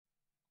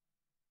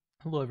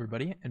Hello,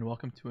 everybody, and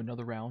welcome to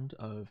another round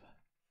of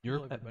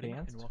your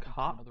advanced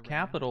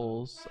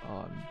capitals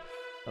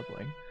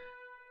doubling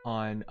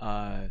on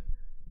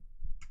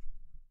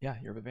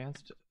your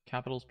advanced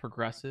capitals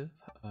progressive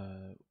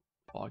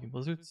Fog and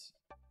Blizzards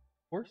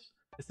course.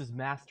 This is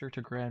Master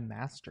to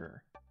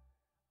Grandmaster.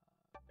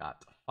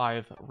 Got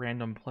 5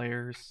 random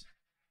players,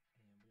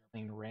 and we are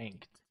playing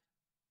ranked.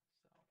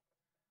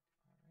 So,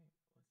 all right, let's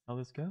see how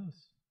this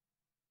goes.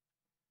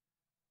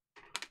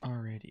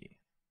 Alrighty.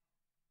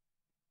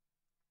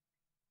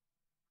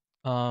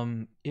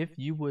 If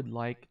you would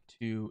like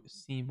to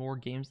see more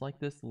games like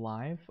this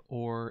live,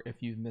 or if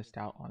you've missed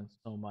out on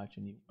so much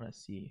and you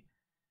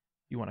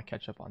want to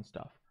catch up on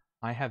stuff,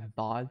 I have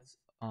VODs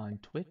on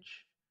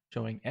Twitch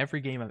showing every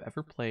game I've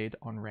ever played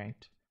on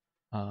ranked.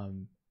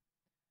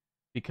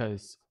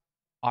 Because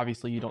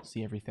obviously you don't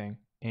see everything,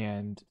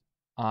 and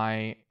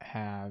I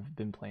have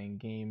been playing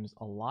games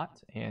a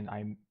lot, and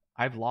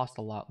I've lost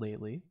a lot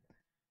lately,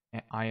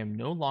 and I am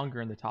no longer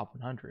in the top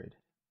 100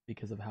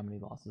 because of how many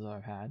losses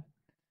I've had.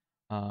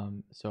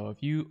 So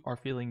if you are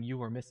feeling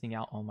you are missing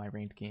out on my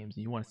ranked games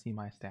and you want to see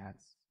my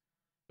stats,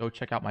 go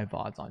check out my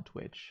VODs on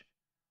Twitch.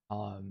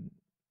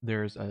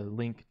 There's a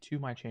link to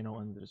my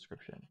channel in the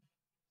description.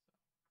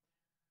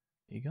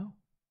 There you go.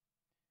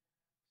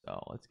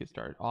 So let's get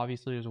started.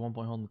 Obviously, there's a 1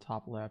 point hole in the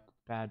top left.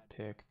 Bad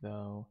pick,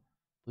 though.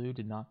 Blue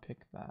did not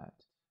pick that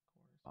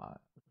spot,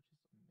 which is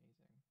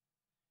amazing.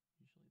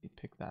 Usually they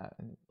pick that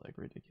and it's like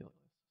ridiculous.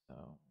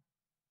 So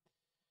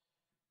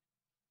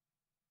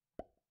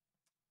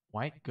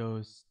white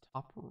goes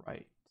top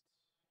right.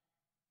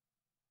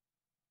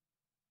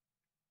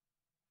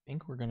 I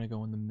think we're gonna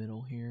go in the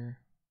middle here.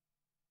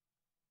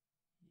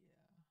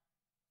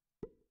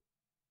 Yeah.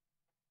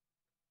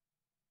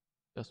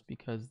 Just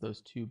because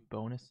those 2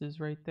 bonuses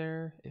right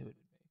there, it would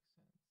make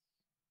sense.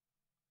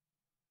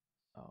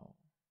 So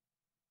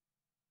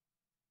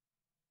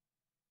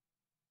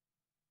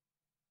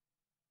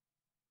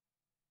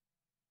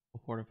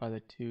we'll fortify the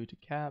 2 to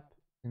cap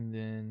and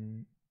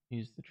then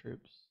use the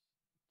troops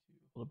to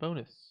hold a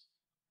bonus.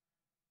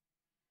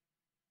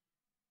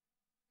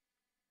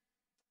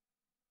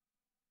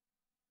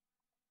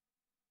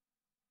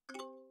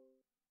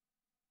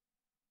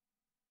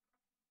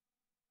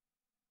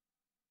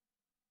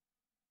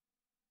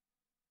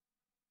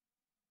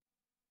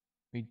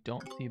 We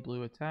don't see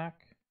blue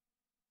attack.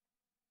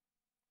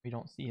 We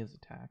don't see his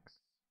attacks.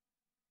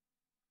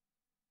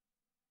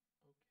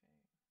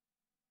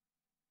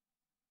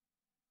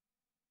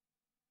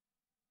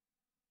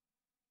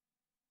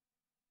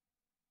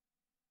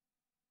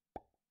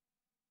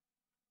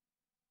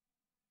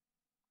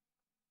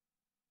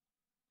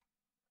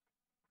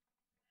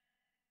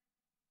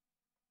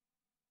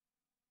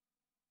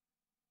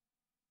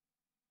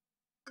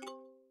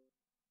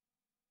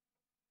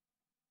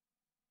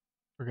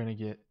 We're gonna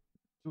get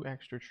 2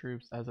 extra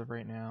troops as of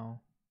right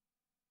now.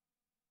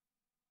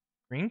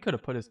 Green could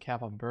have put his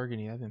cap on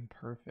Burgundy. That'd been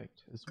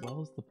perfect, as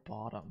well as the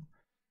bottom.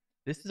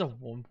 This is a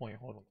 1 point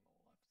hold on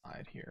the left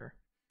side here.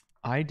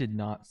 I did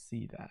not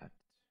see that.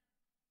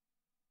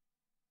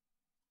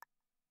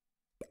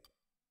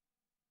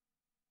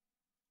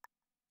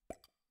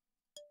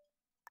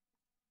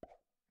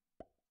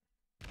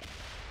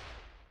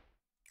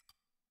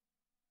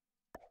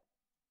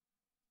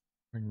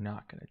 We're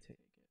not gonna take it.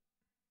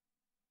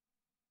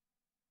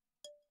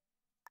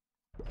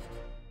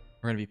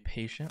 We're gonna be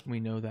patient. We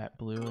know that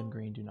blue and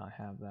green do not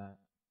have that.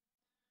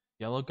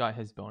 Yellow got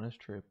his bonus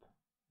troop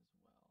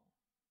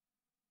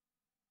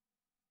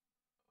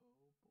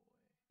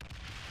as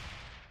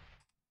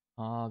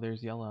well. Ah,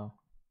 there's yellow.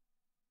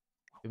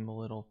 Give him a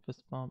little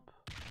fist bump.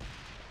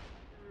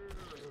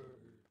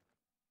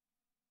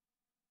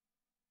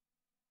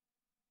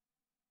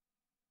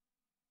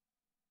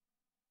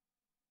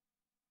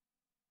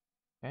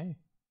 Okay.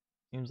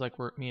 Seems like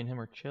me and him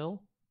are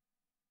chill.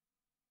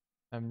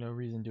 I have no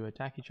reason to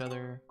attack each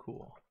other.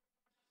 Cool.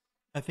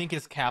 I think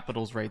his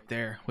capital's right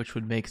there, which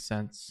would make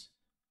sense.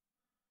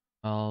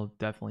 I'll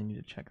definitely need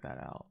to check that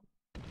out.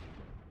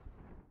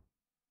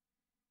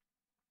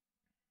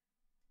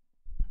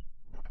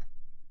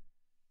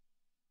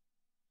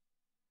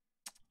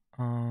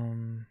 I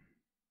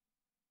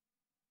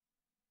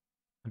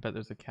bet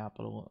there's a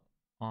capital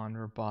on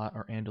Rabat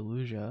or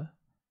Andalusia,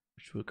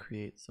 which would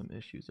create some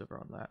issues over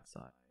on that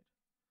side.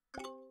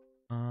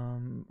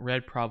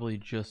 Red probably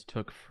just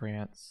took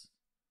France.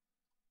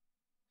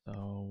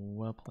 So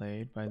well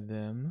played by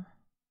them.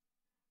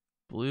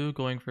 Blue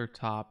going for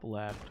top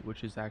left,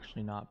 which is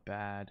actually not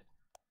bad.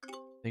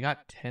 They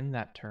got 10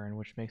 that turn,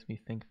 which makes me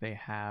think they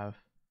have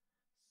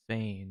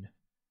Spain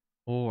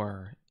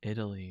or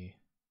Italy.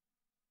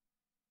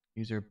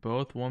 These are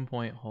both 1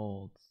 point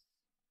holds.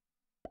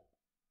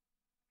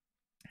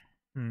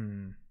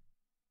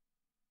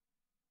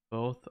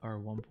 Both are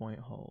 1 point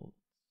holds.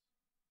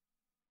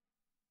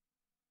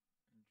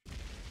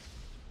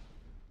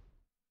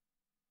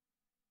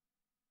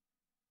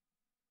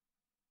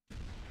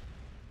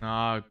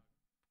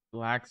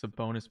 Black's a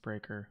bonus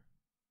breaker.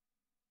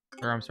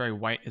 Or I'm sorry,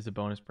 white is a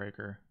bonus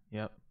breaker.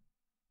 Yep.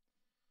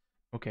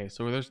 Okay,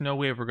 so there's no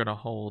way we're gonna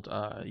hold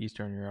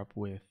Eastern Europe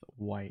with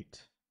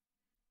white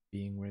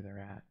being where they're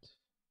at.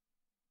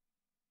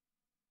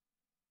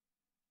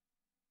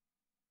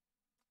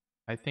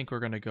 I think we're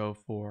gonna go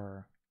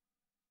for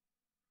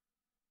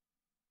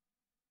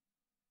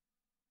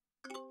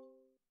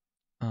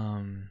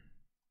um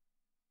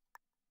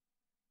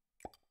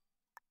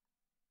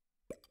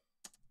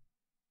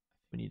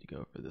we need to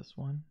go for this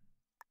one.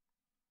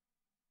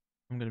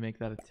 I'm gonna make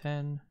that a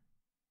 10.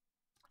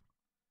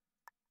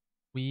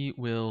 We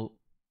will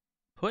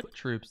put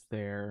troops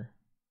there.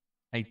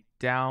 I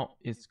doubt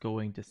it's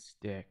going to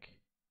stick,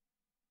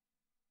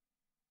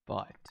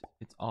 but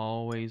it's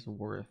always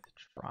worth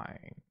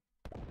trying.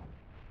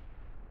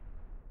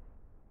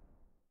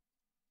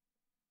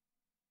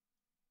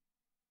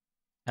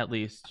 At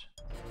least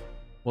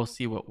we'll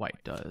see what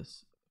white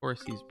does. Of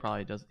course, he's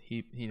probably doesn't.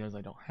 He knows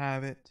I don't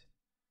have it,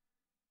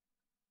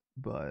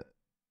 but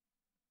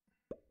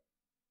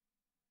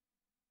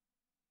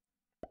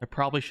I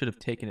probably should have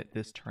taken it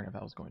this turn if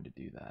I was going to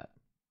do that.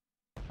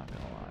 Not gonna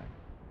lie.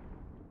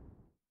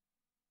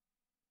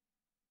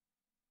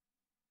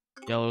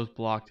 Yellow's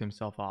blocked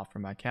himself off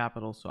from my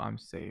capital, so I'm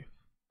safe.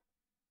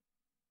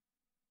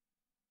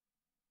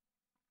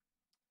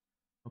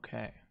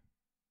 Okay.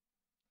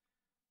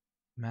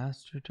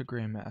 Master to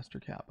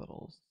Grandmaster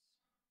capitals.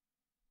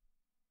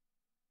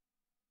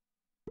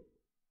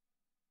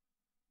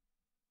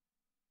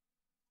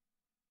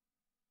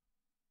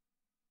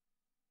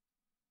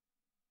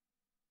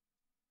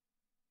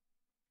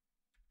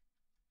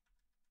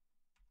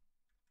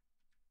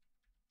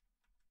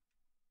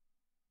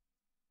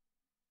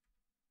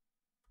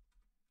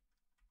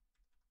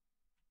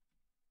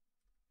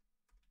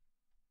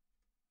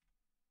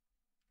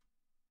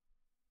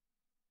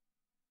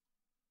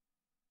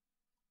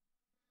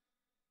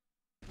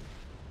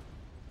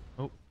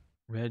 Oh,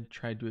 red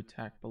tried to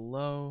attack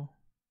below.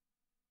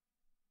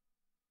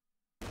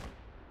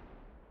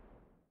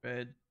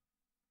 Red.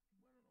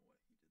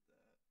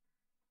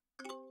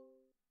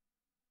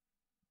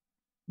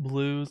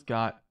 Blue's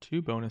got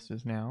 2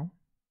 bonuses now.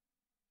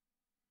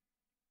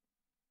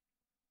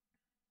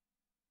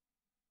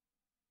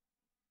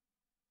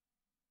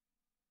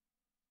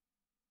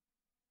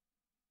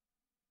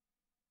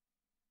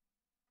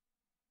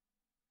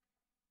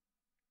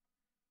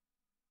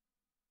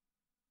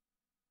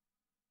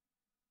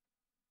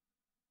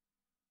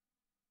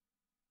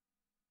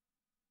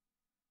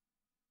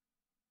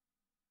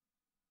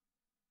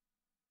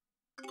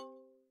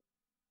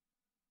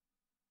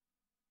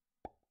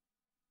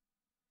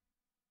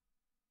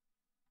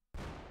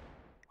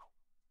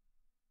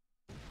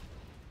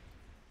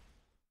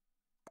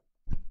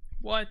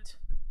 What?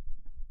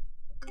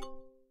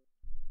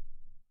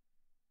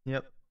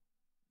 Yep.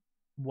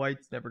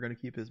 White's never going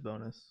to keep his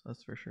bonus.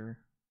 That's for sure.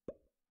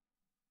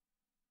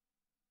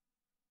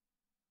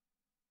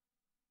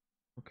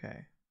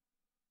 Okay.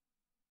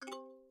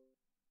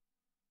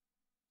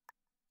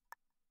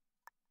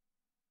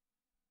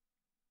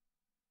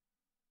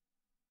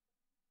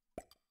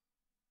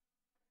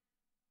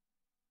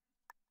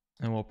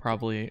 And we'll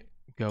probably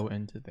go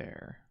into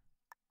there.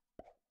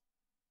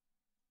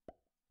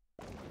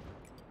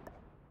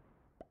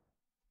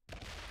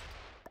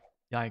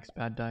 Yikes,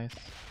 bad dice.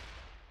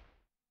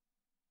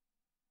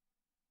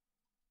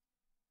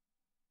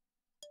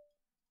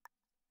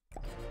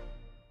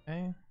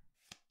 Okay.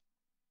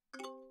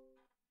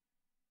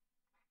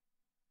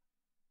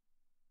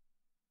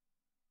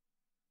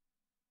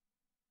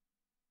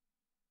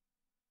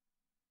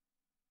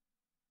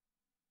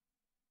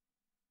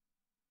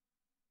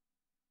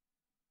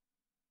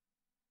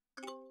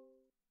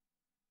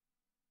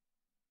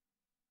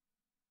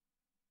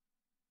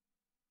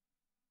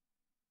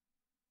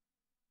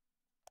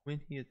 When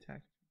he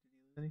attacked, did he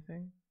lose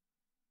anything?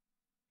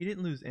 He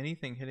didn't lose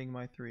anything hitting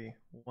my 3.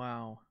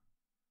 Wow.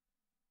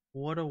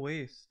 What a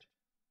waste.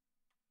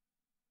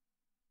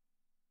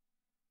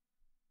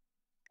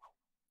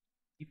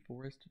 He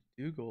forced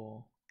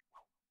Dougal.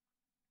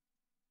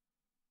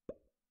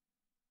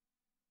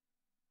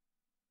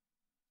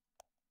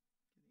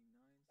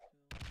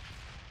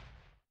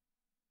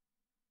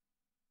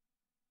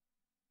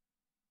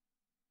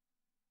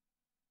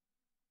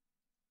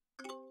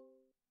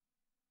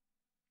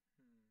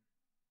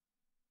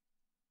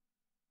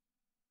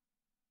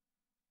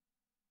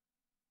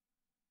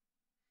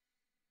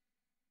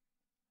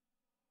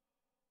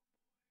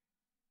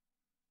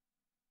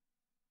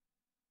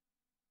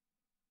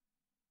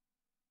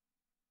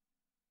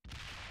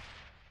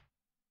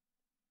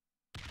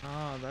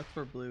 Ah, that's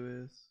where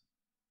blue is.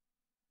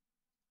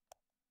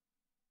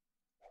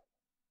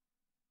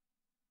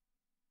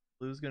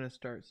 Blue's gonna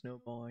start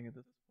snowballing at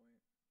this point.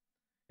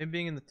 Him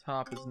being in the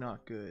top is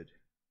not good.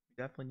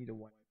 We definitely need to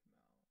wipe him out.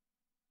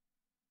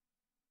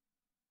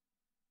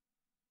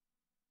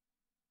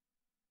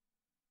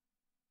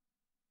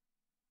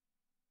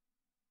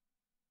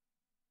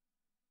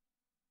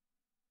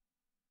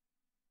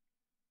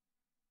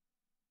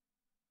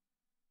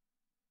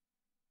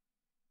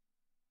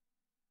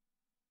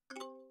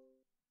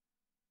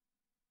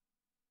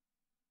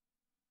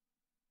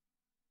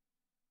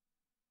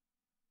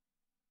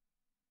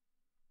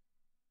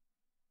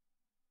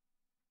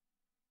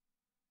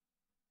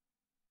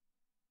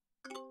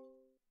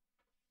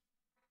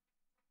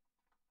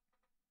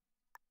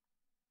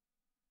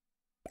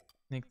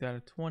 Make that a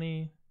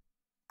 20.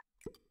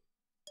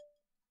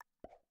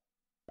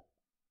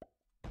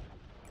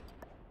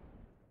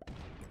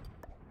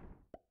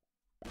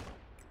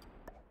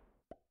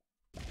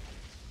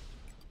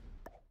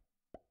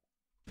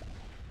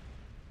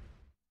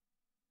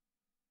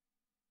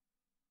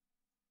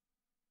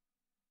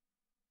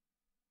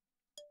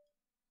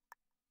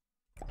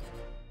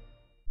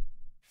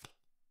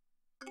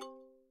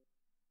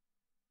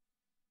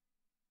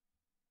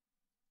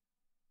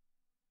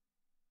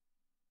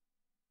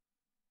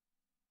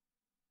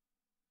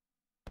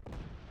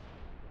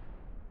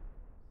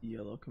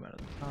 Yellow come out of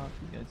the top.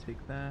 He's gonna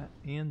take that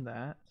and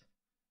that.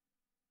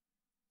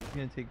 He's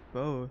gonna take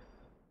both.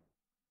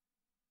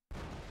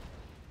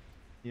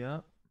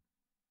 Yep.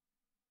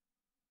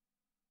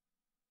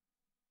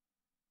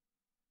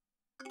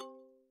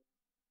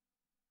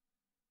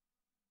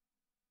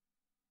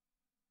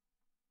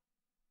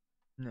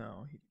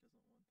 No, he doesn't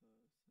want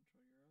the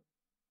Central Europe.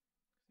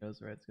 He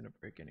knows red's gonna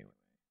break anyway.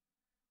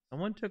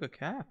 Someone took a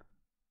cap.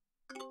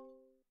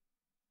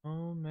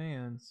 Oh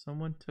man,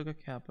 someone took a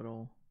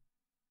capital.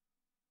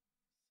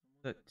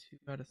 Someone's at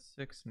 2 out of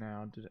 6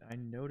 now. Did I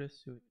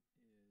notice who it is?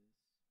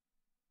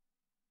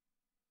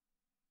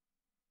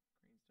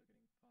 Green's still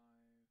getting 5.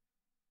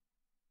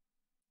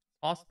 It's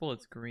possible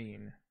it's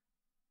green.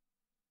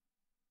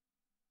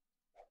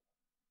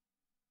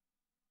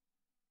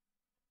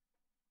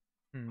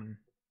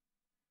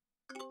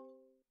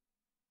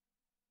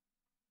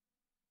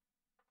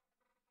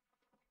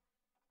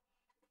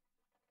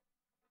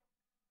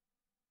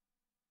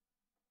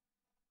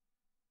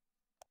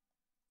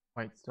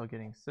 White's still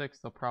getting 6.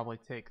 They'll probably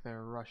take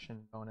their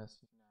Russian bonus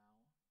now.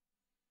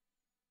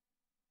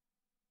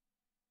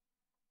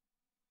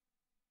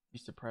 Be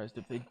surprised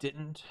if they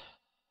didn't.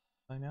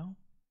 I know.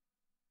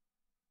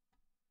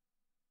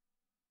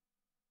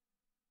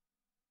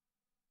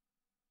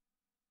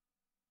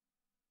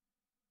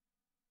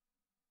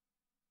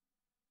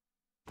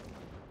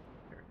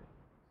 There it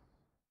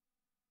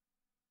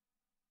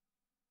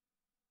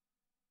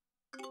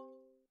is.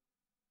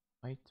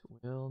 White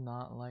will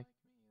not like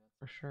me, that's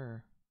for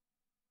sure.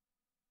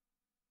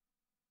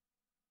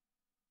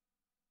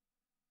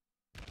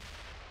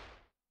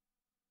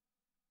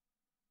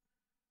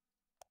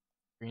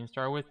 Green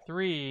star with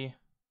 3.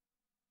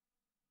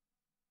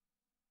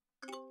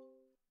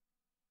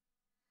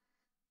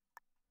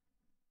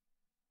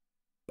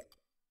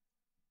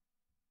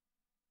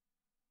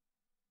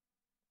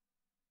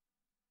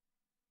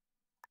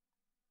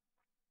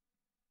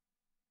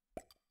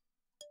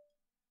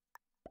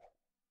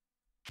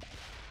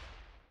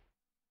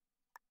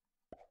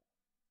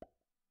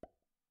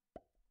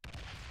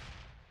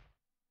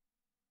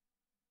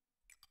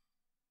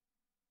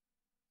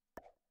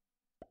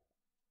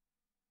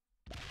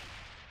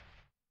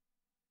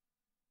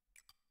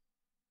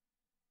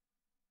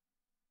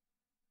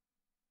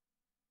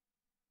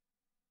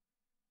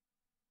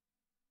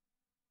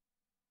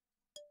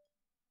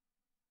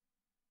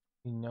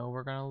 We know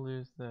we're gonna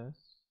lose this.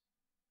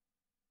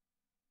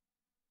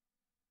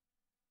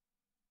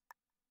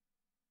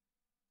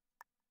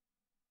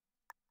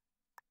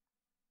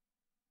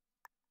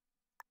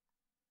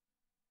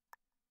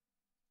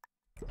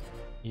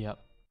 Yep.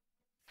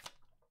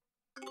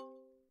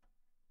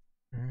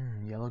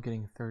 Yellow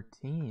getting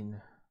 13.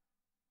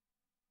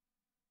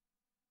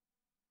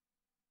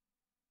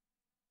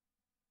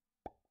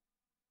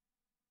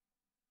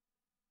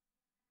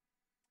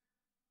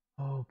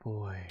 Oh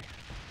boy.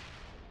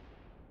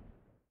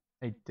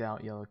 I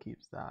doubt yellow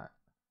keeps that.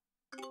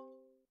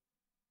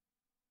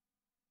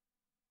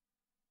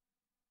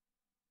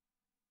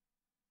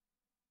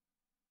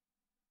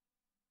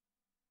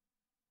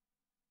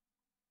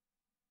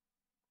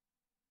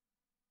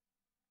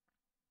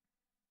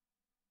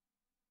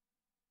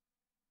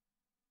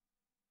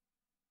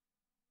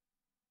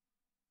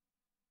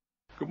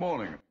 Good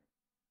morning.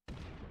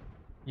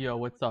 Yo,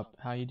 what's up?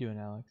 How you doing,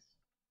 Alex?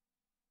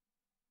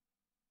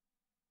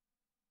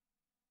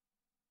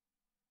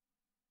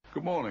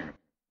 Good morning.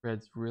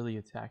 Red's really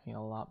attacking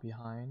a lot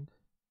behind.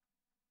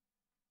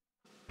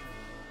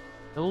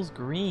 Kills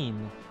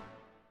green.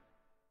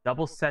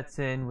 Double sets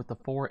in with the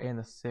 4 and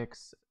the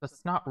 6.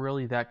 That's not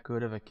really that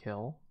good of a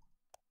kill,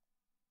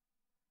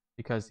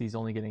 because he's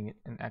only getting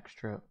an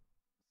extra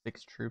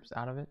 6 troops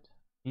out of it.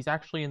 He's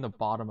actually in the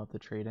bottom of the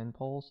trade-in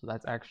poll, so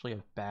that's actually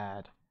a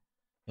bad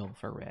kill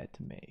for red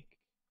to make.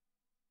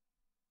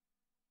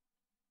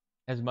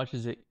 As much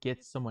as it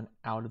gets someone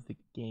out of the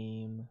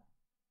game,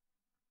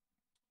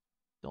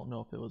 don't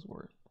know if it was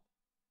worth.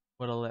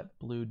 Would I let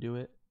blue do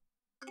it?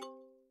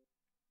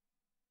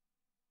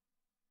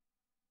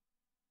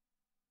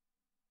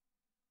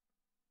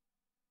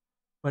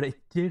 But it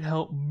did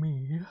help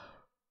me.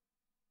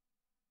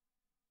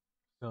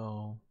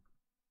 So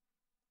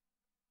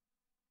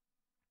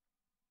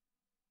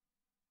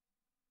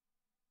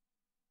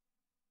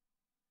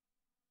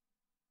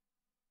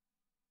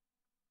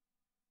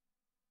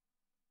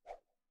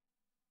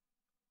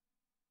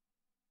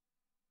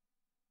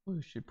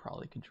blue should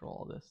probably control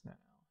all this now.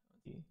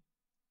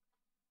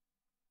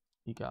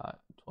 He got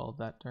 12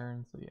 that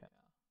turn, so yeah.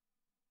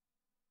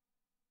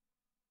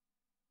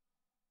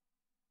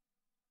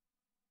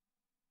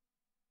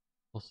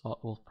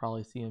 we'll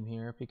probably see him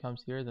here. If he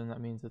comes here, then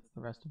that means it's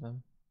the rest of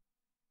him.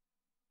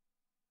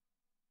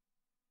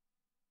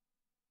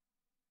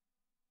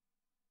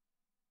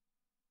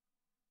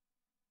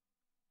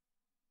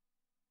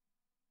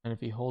 And if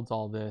he holds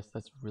all this,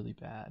 that's really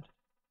bad.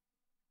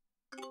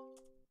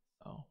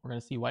 So we're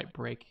gonna see white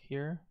break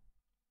here.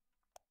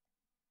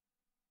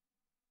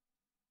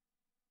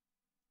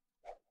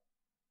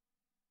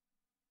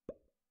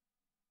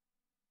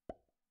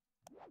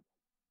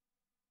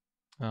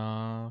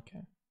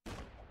 Okay.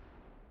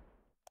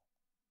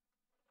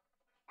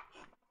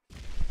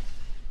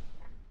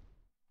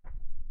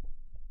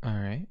 All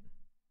right.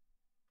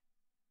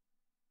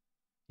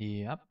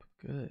 Yep,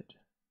 good.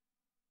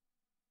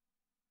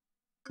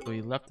 So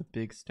he left a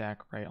big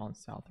stack right on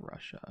South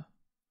Russia.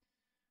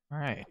 All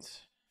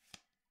right.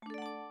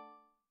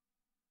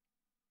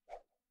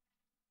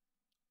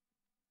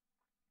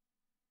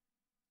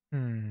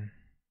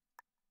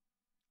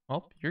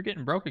 Well, you're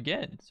getting broke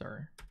again,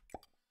 sir.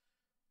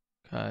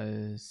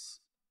 Cause,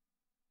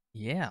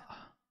 yeah.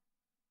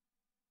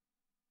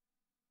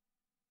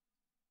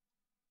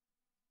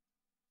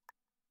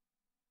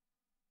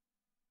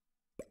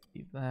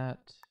 Leave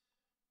that.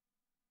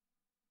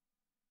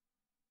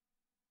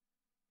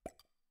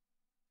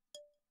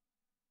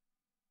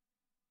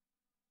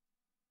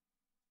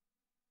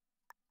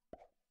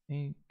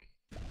 Think.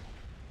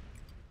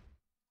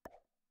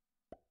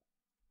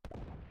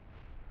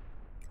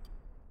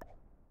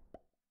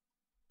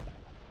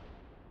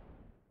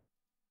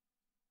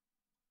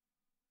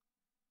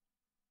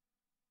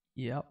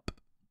 Yep.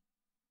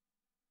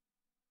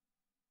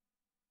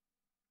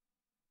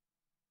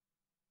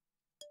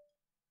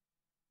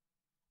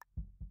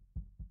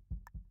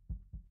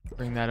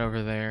 Bring that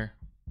over there.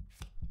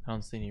 I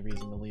don't see any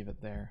reason to leave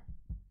it there.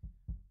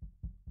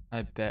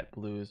 I bet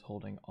blue is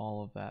holding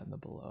all of that in the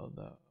below,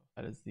 though.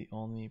 That is the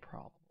only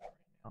problem right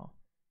now.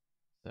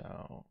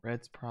 So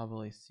red's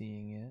probably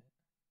seeing it.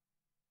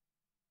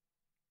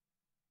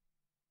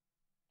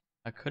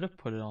 I could have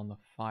put it on the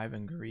 5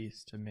 in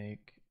grease to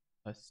make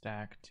a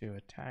stack to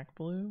attack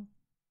blue.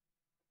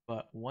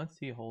 But once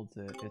he holds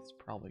it, it's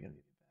probably going to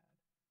be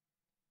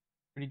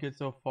bad. Pretty good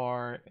so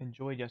far.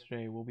 Enjoyed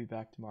yesterday. We'll be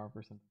back tomorrow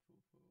for some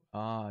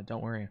foo-foo.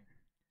 Don't worry.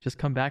 Just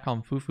come back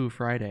on Foo-Foo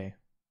Friday.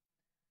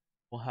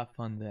 We'll have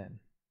fun then.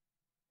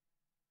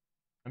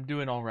 I'm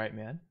doing all right,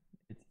 man.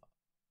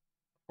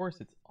 Of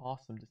course, it's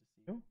awesome to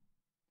see you.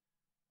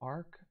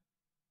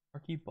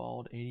 Arky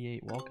Bald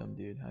 88. Welcome,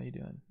 dude. How you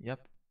doing?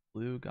 Yep.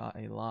 Blue got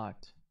a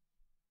lot.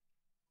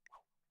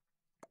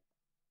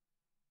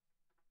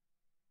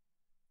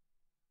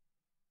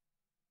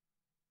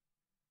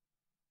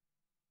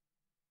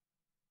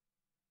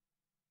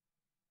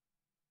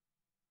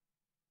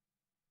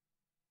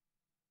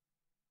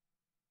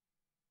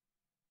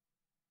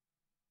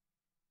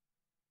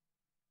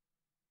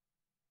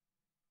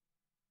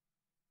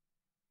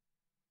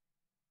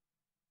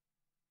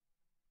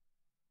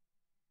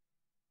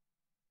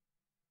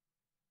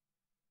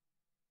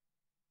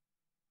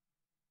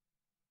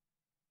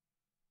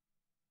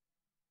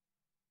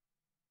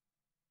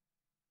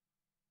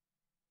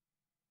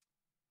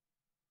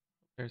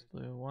 There's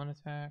blue. 1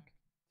 attack.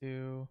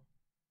 2. 3.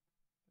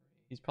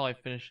 He's probably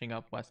finishing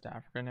up West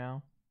Africa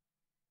now.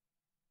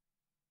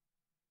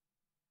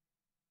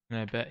 And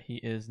I bet he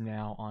is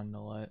now on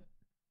Nullet.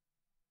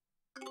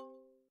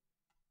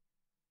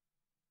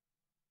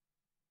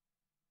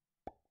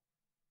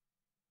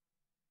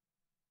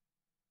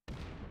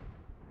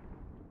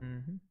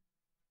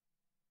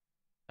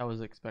 That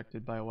was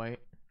expected by white.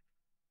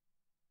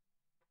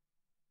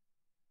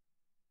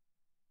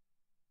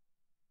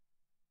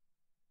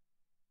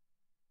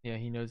 Yeah,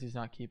 he knows he's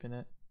not keeping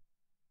it.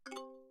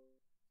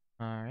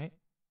 Alright.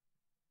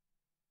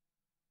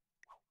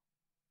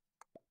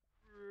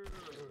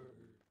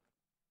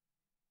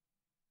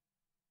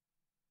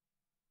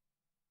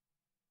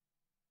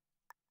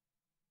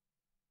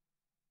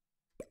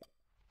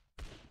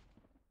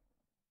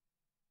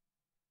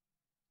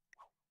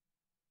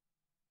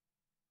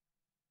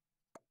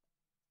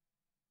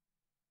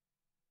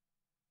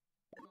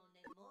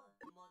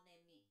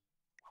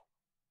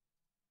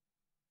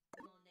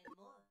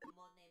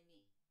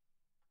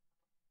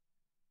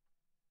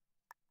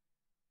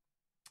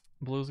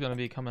 Blue's gonna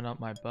be coming up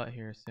my butt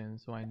here soon,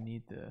 so I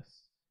need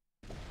this.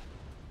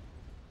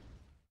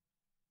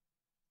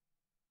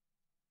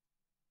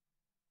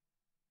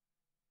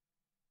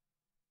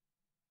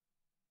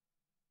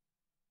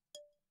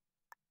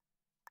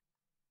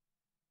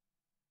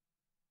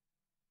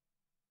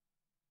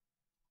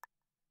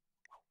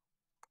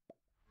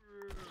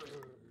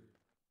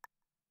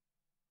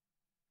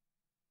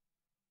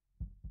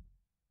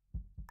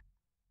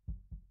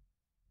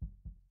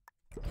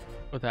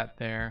 Put that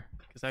there,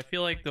 because I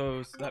feel like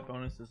that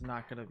bonus is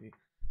not gonna be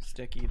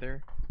stick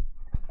either.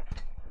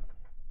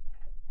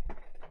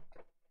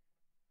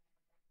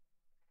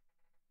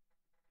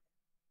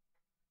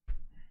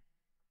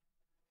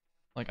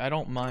 Like, I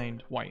don't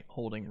mind white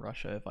holding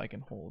Russia if I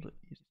can hold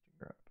Eastern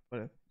Europe, but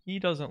if he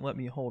doesn't let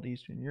me hold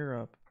Eastern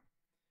Europe,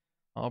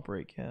 I'll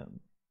break him,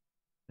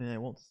 and I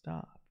won't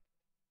stop.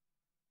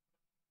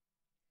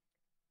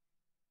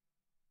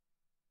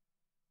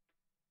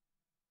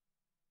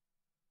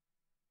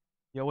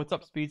 Yo, what's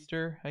up,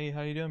 Speedster? How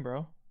you doing,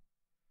 bro?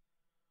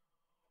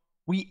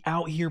 We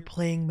out here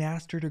playing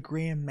Master to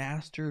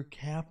Grandmaster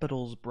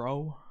Capitals,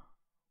 bro.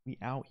 We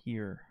out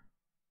here.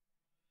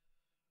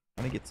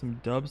 Gonna get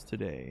some dubs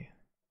today.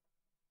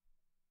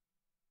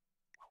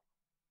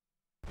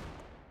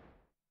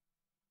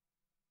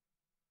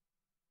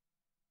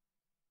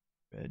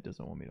 Red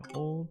doesn't want me to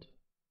hold.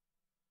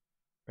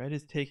 Red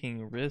is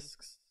taking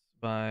risks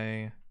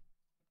by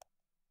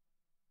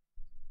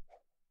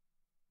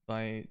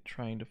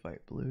trying to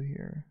fight blue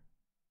here.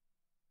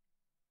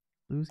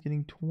 Blue's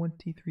getting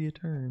 23 a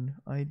turn.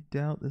 I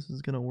doubt this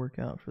is gonna work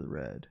out for the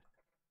red.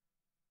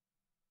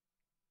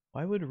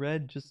 Why would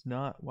red just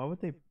not? Why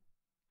would they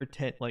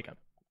pretend like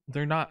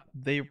they're not?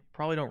 They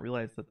probably don't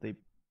realize that they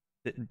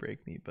didn't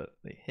break me, but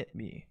they hit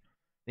me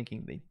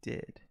thinking they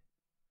did.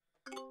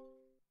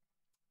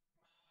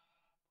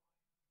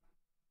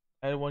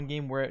 I had one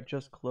game where it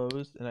just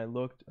closed and I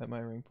looked at my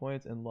rank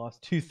points and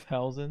lost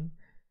 2,000.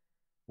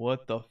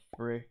 What the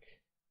frick?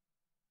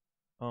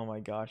 Oh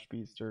my gosh,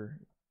 Beaster.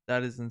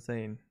 That is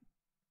insane.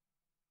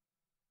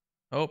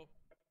 Oh.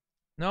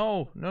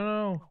 No, no,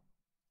 no,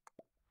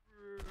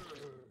 no.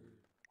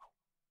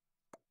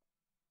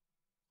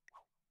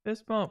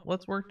 Fist bump.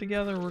 Let's work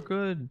together. We're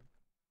good.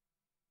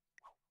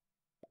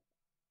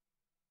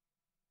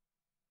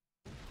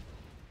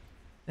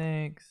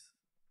 Thanks.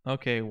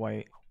 Okay,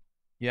 white.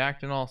 You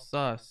acting all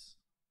sus.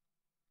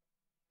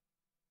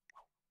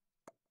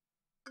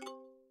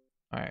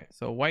 Alright,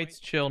 so white's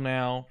chill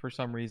now for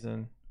some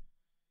reason.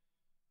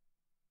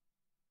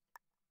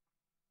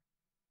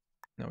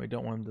 No, we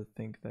don't want him to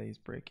think that he's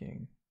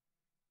breaking.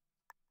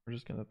 We're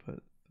just gonna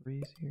put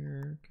 3s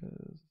here,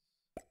 because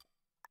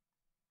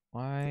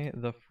why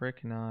the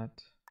frick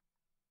not?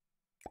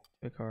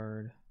 A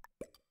card.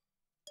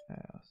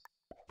 Pass.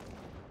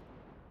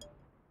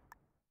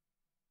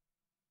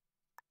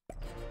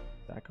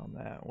 Back on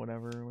that,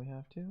 whatever we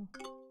have to.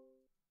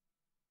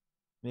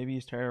 Maybe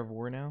he's tired of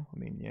war now? I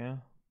mean, yeah.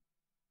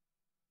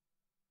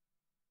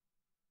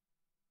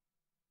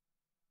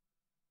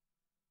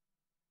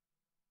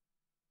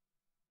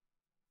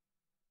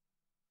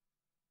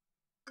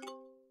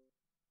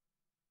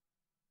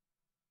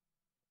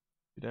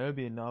 Dude, I would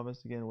be a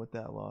novice again with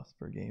that loss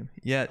per game.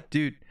 Yeah,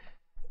 dude.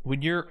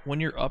 When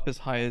you're up as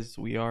high as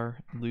we are,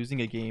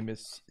 losing a game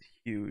is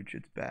huge.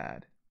 It's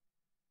bad.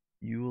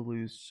 You will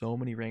lose so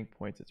many rank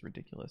points, it's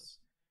ridiculous.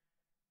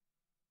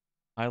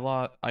 I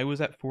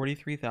was at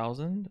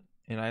 43,000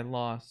 and I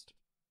lost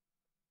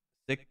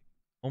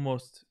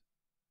almost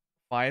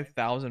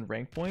 5,000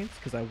 rank points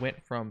because I went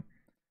from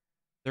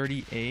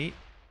 38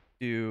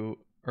 to,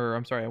 or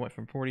I'm sorry, I went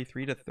from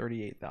 43 to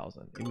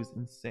 38,000. It was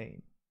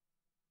insane.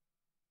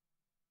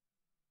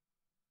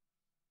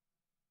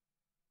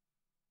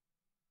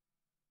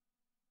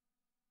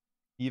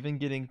 Even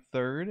getting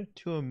third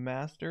to a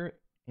master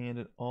and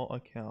an all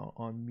account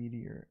on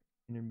Meteor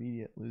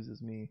Intermediate loses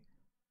me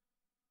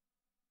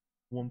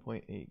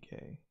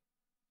 1.8k.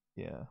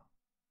 Yeah.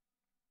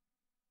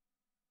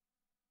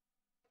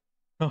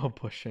 Oh,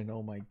 pushing.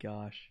 Oh my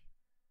gosh.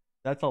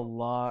 That's a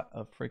lot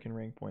of freaking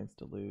rank points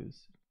to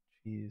lose.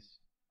 Jeez.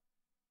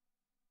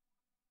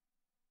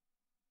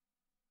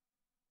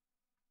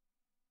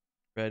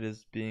 Red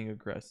is being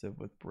aggressive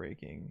with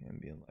breaking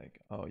and being like,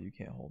 oh, you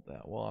can't hold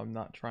that. Well, I'm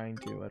not trying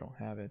to. I don't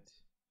have it.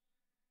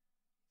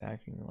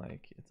 Acting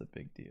like it's a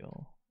big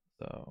deal.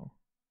 So,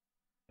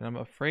 and I'm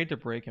afraid to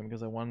break him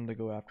because I want him to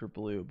go after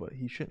blue, but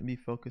he shouldn't be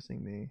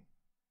focusing me.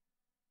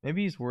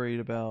 Maybe he's worried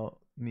about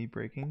me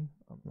breaking.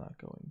 I'm not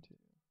going to.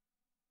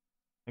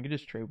 I could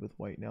just trade with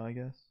white now, I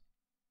guess.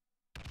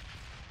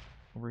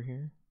 Over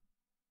here.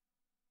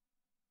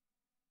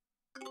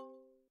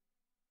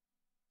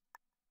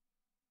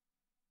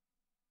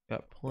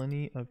 Got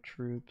plenty of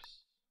troops.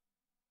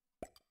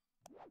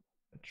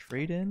 A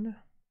trade-in.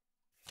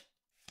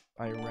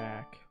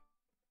 Iraq.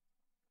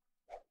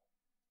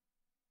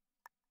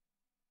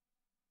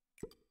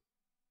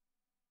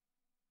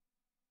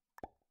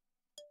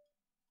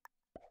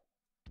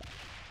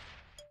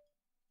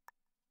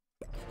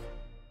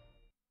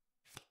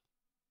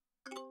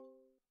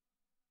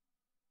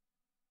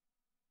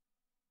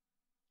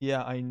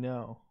 Yeah, I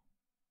know.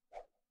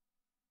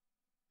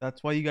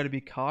 That's why you got to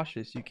be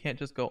cautious. You can't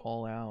just go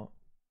all out.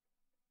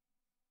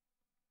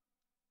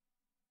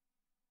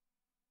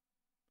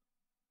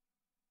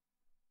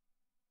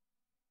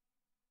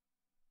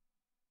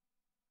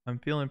 I'm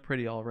feeling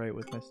pretty alright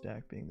with my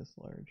stack being this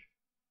large.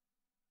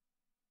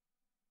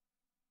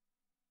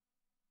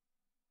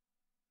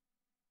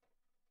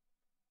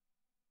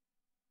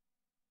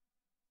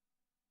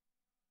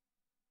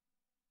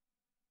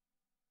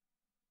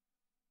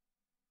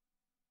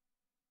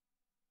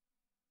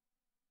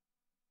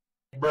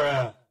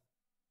 Bruh.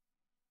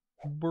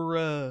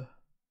 Bruh.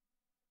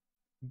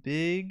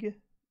 Big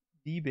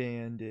D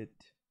Bandit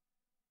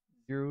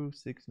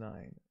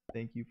 069.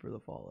 Thank you for the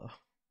follow.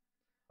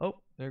 Oh,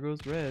 there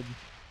goes red.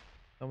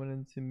 Coming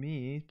into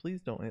me.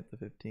 Please don't hit the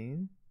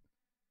 15.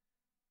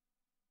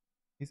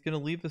 He's gonna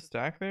leave the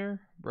stack there?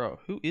 Bro,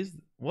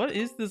 what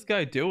is this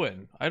guy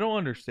doing? I don't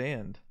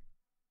understand.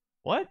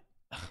 What?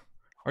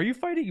 Are you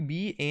fighting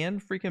me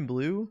and freaking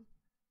blue?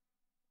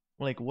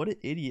 Like, what an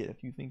idiot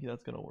if you think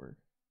that's gonna work.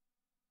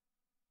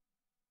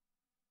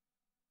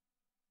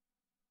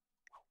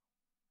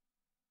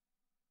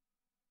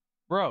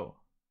 Bro.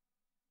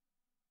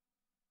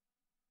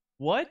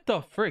 What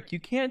the frick? You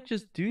can't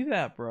just do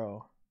that,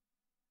 bro.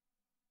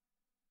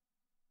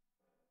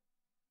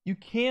 You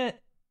can't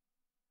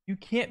you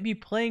can't be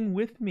playing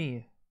with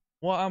me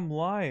while I'm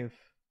live.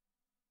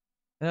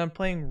 And I'm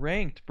playing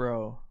ranked,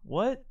 bro.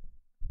 What?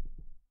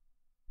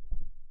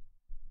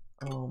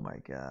 Oh my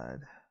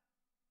god.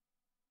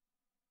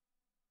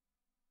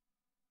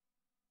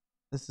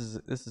 This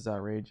is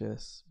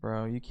outrageous,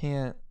 bro. You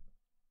can't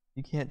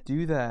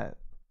do that.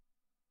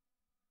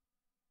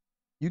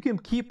 You can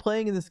keep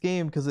playing in this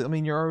game because I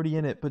mean you're already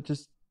in it, but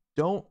just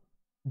don't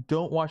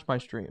don't watch my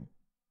stream.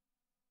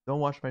 Don't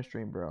watch my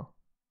stream, bro.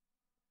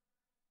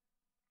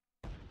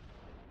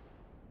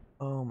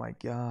 Oh my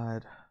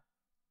god.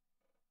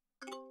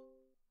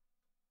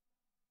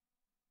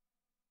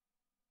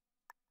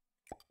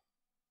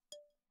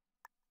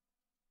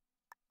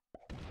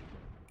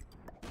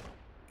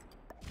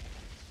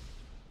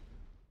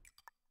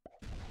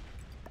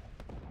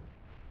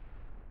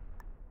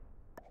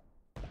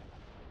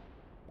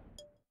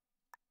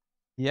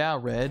 Yeah,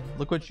 Red.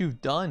 Look what you've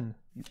done,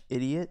 you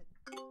idiot.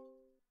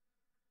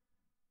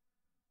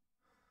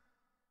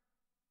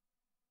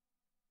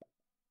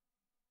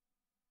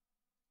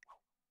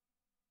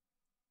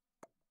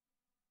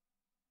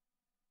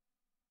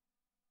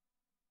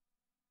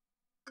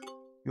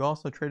 You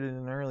also traded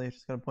in early.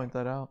 Just gonna point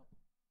that out.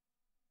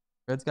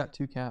 Red's got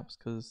 2 caps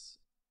because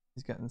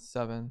he's gotten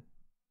 7.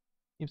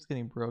 Keeps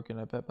getting broken,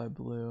 I bet, by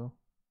blue.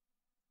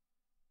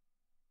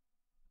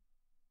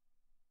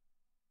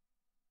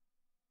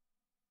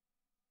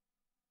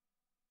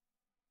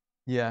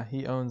 Yeah,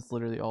 he owns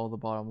literally all the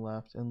bottom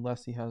left,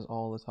 unless he has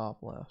all the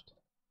top left.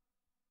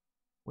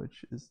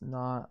 Which is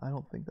not, I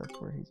don't think that's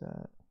where he's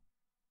at.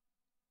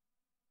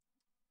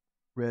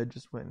 Red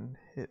just went and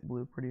hit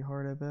blue pretty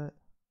hard, I bet.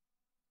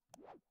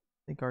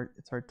 I think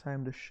it's our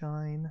time to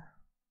shine.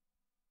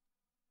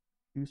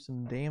 Do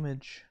some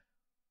damage.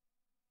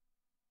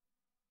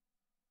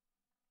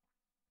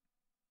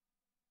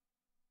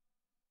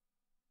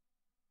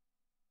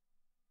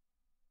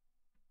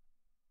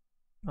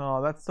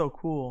 Oh, that's so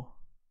cool.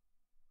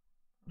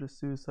 Just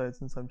suicide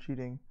since I'm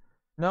cheating.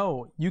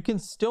 No, you can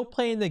still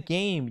play in the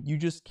game. You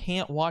just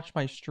can't watch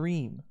my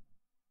stream.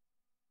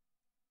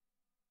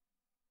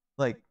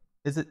 Like,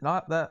 is it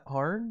not that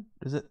hard?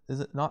 Is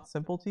it not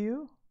simple to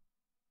you?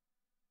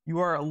 You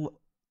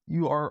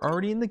are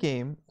already in the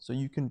game, so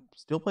you can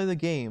still play the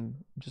game,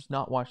 just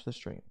not watch the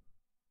stream.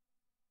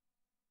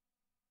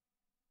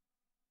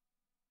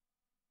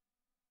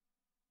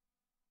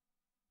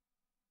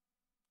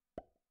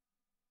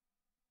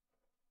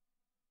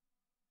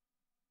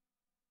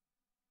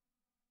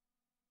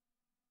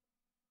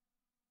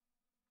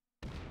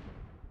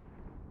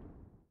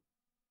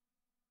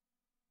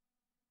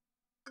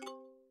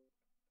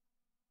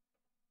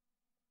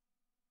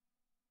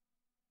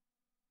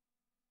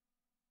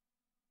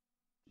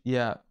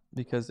 Yeah,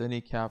 because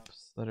any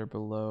caps that are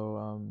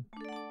below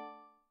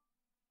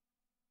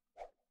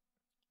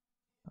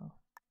oh.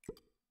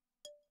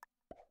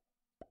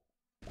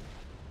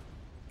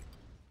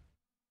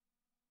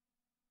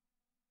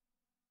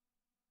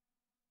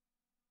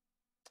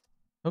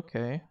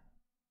 Okay.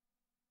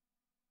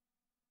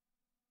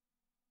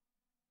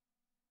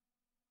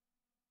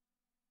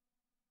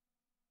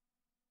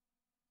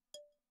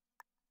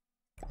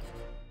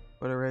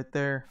 Put it right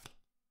there.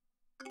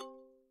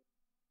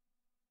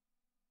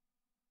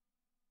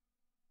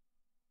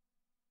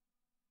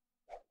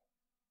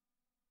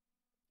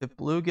 If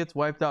blue gets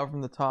wiped out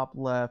from the top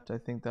left, I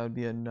think that would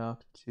be enough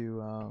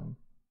to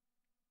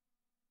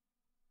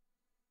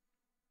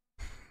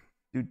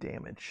do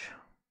damage.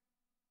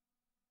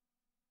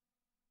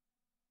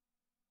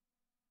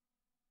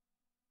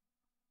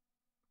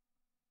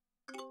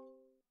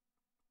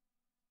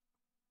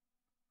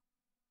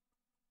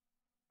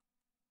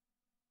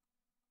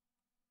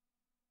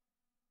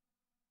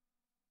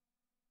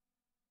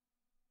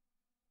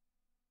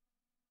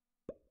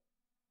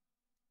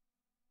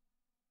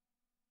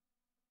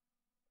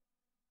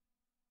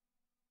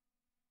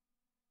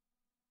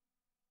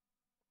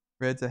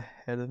 Red's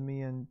ahead of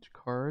me in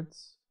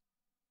cards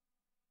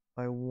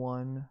by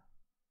 1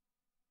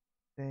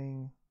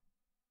 thing.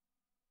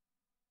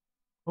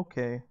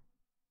 Okay.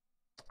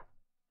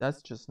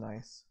 That's just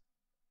nice.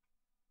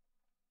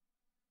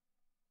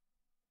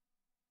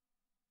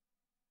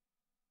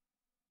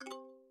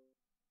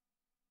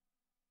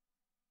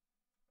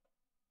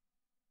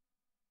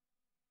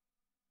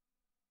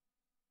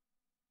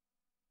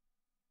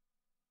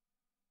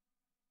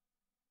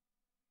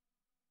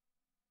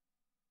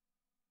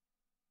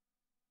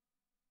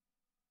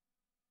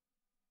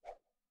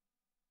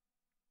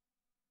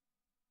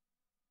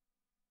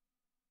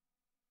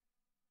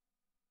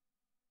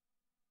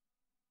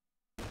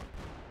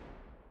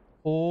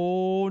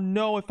 Oh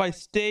no, if I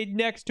stayed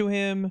next to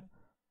him.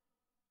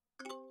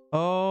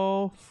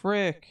 Oh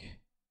frick.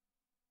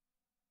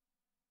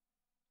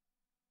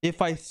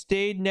 If I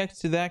stayed next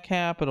to that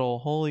capital,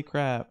 holy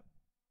crap.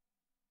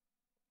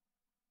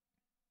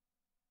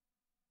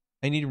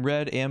 I need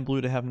red and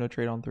blue to have no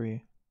trade on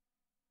 3.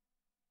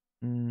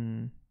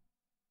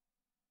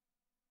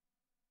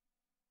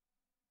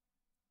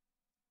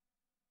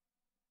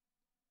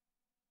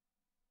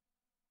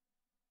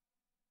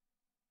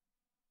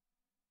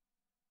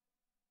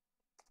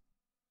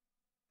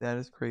 That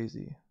is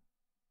crazy.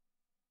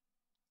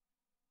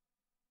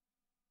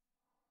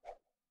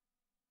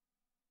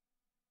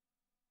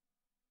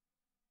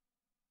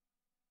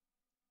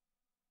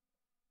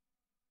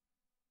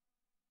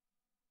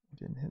 It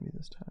didn't hit me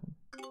this time.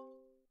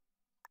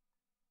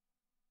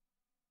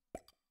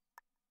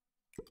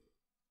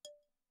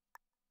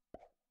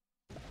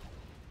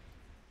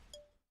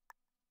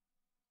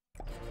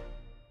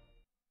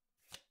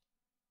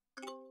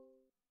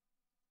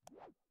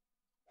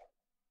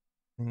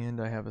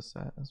 And I have a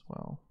set as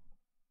well.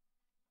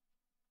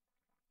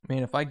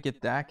 Man, if I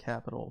get that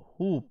capital,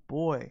 oh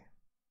boy.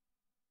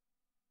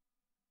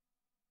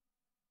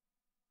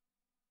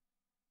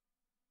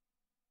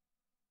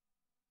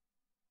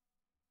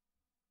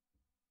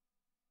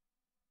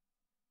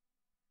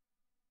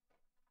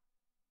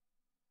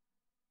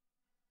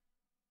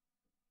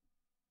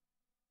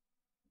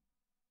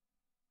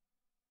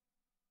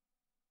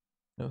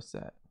 No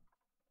set.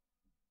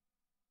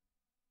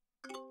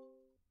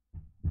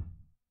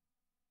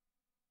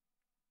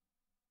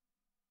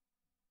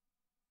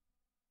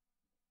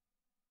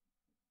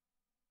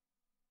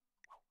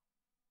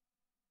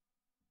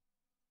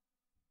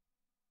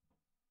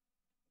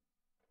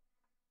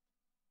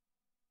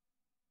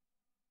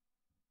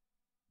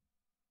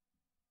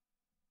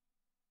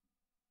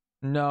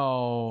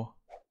 No.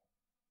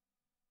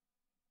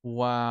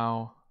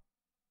 Wow.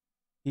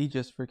 He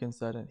just freaking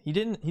said it. He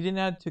didn't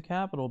add to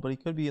capital, but he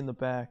could be in the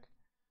back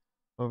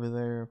over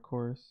there, of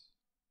course.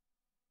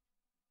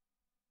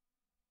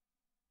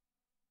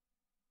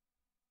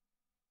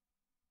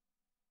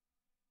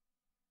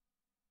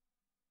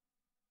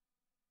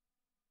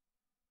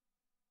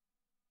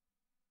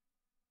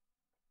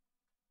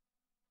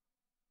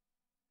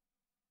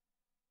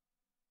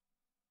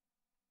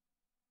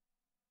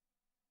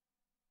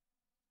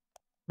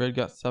 Red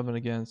got 7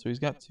 again, so he's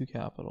got 2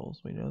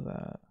 capitals. We know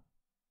that.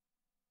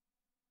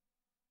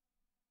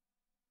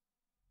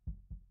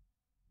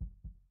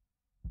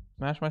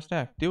 Smash my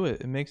stack. Do it.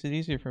 It makes it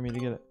easier for me to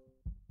get it.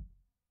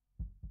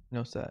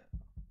 No set.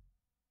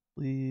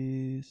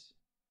 Please.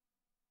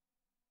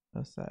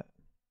 No set.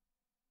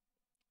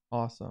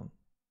 Awesome.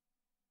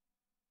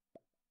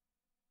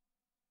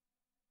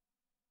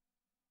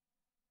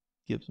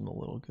 Gives him a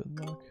little good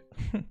luck.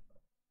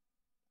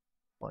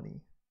 Funny.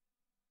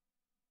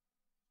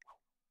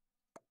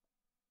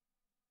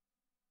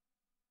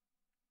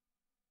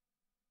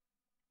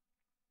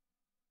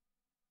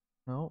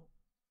 No.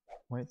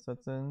 White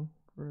sets in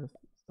for a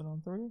set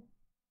on 3.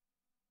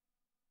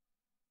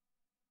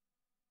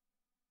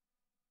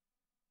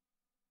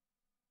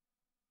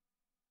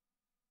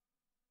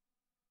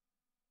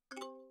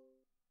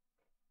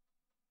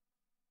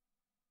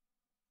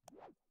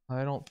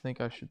 I don't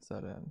think I should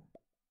set in.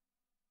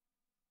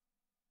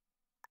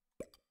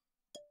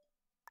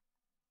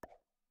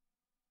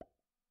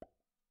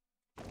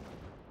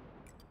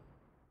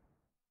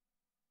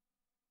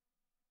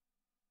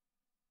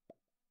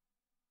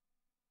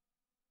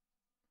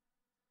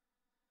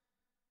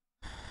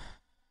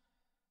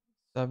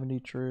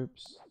 $70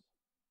 troops.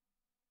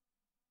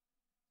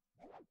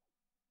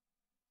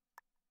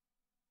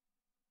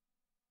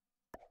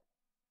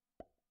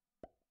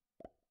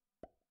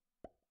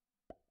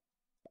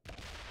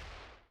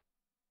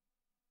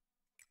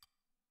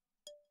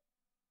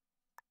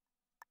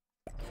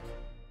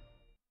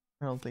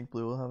 I don't think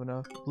blue will have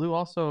enough. Blue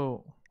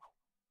also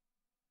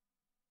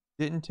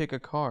didn't take a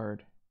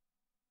card.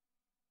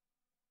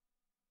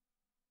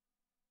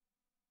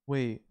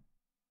 Wait.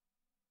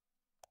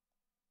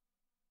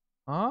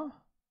 Huh?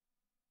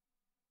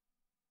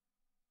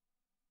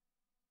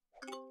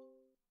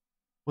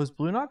 Was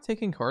blue not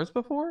taking cards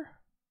before?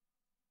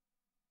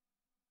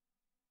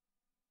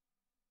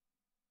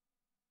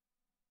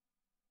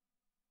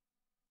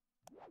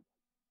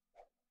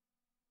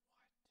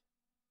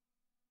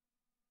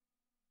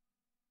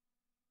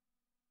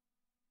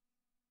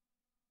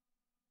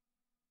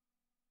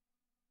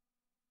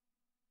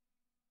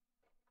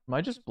 Am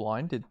I just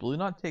blind? Did blue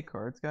not take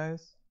cards,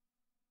 guys?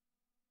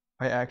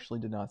 I actually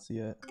did not see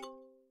it.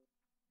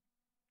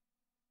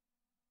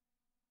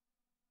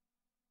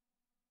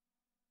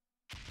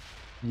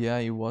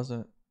 Yeah, he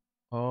wasn't.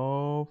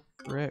 Oh,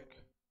 frick.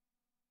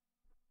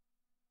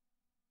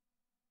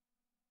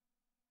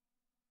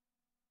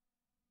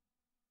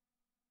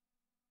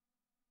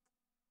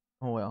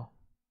 Oh well.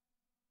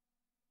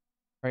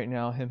 Right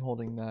now, him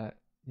holding that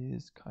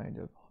is kind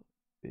of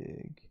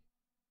big.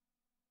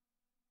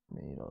 For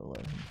me to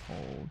let him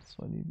hold,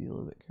 so I need to be a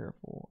little bit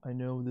careful. I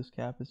know this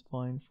cap is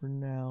fine for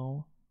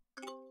now.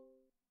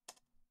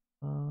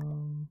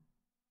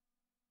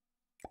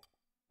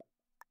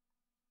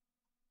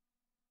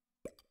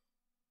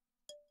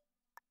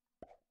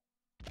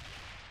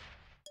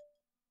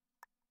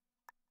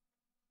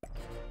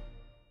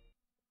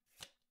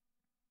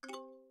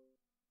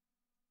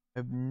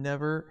 I've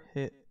never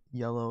hit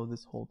yellow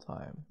this whole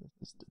time.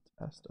 This is the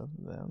test of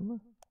them.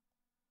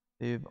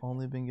 They've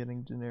only been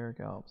getting generic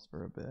Alps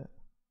for a bit.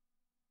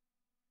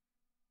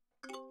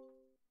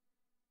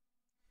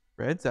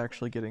 Red's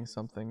actually getting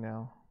something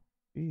now.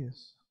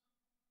 Jeez.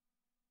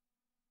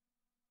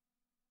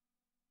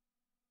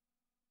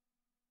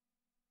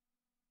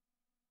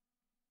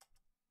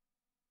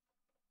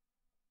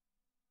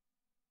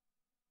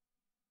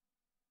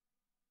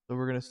 So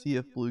we're gonna see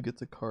if blue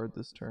gets a card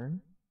this turn.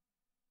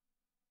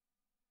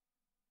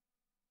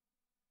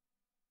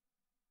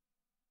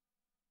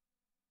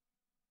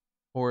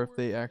 Or if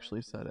they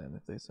actually set in.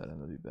 If they set in,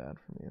 it'd be bad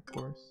for me, of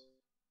course.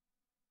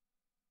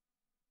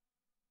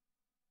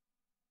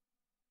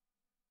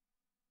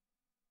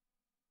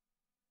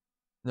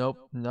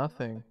 Nope,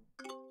 nothing.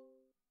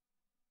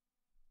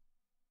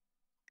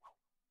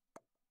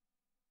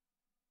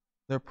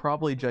 They're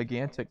probably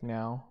gigantic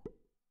now.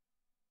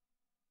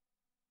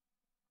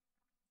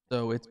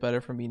 So it's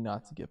better for me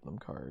not to give them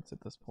cards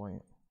at this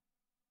point.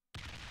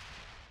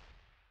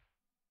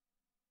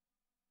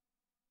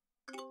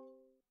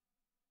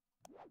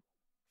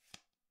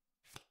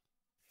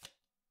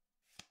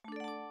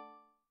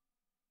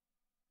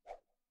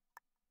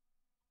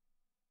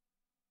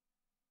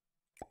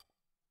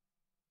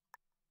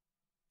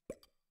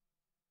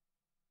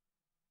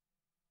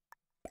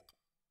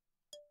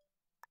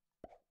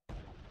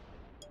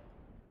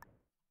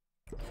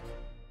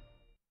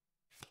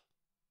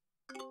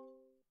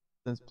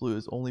 Since blue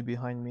is only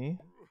behind me,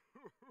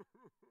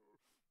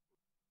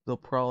 they'll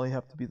probably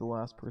have to be the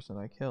last person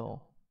I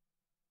kill.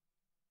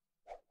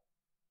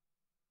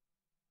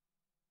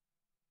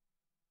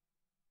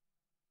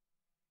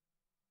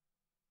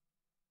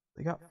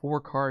 They got 4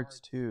 cards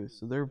too,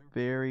 so they're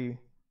very,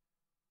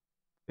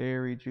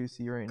 very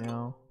juicy right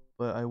now.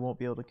 But I won't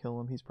be able to kill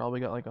him. He's probably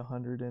got like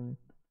 100 and...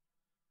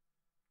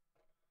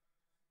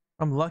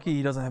 I'm lucky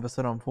he doesn't have a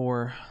set on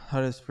 4.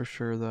 That is for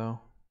sure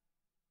though.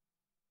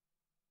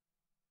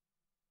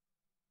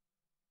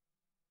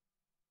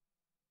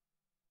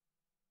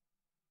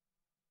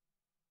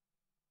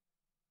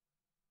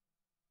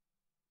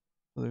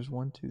 So there's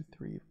 1, 2,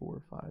 3,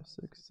 4, 5,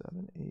 6,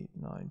 7, 8,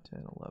 9, 10,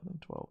 11,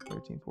 12,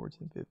 13,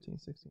 14, 15,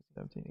 16,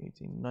 17,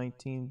 18,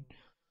 19.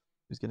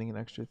 He's getting an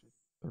extra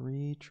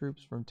 3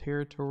 troops from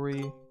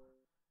territory.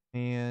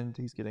 And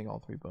he's getting all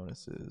 3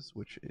 bonuses,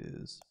 which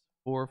is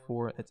 4,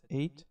 4, that's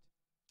 8.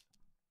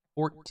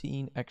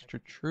 14 extra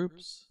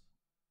troops.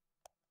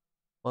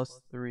 Plus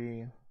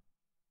 3.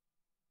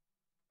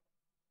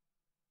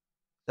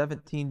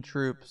 17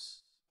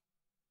 troops.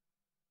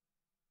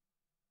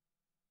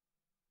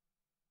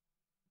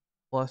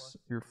 Plus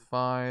your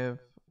 5,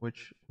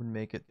 which would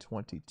make it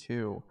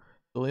 22.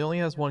 So he only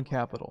has 1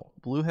 capital.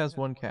 Blue has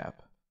 1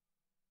 cap.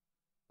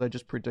 I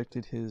just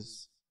predicted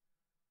his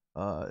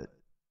how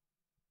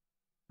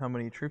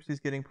many troops he's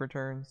getting per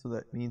turn, so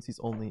that means he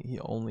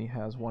only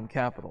has 1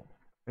 capital.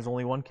 There's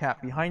only 1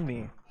 cap behind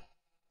me.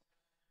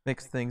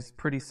 Makes things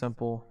pretty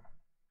simple.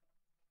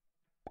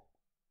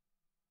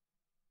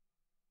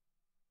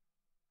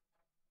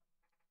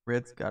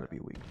 Red's gotta be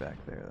weak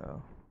back there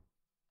though.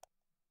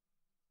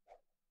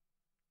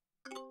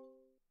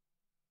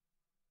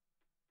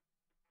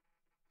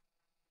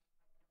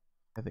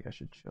 I think I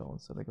should chill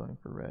instead of going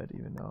for red,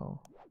 even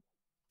though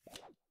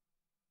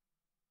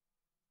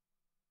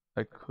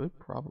I could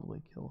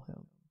probably kill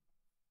him.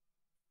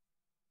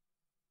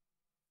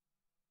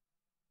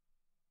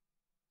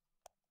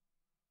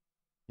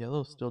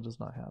 Yellow still does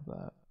not have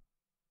that.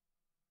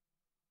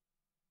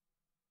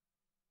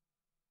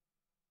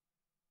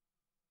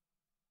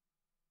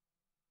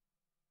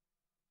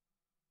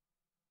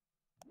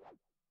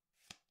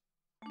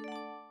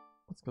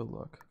 Let's go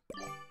look.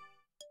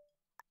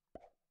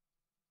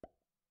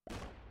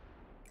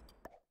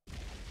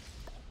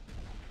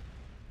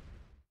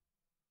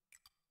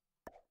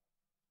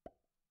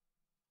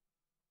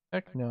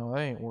 Heck no,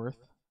 that ain't worth.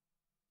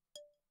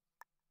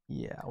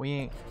 Yeah, we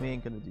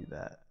ain't gonna do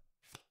that.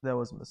 That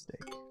was a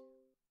mistake.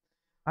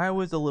 I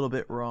was a little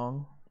bit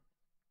wrong.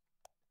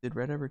 Did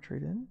red ever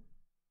trade in?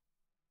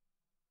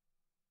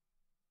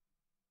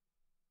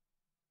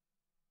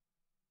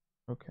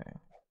 Okay.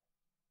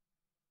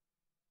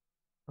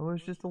 I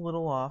was just a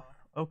little off.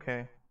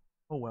 Okay.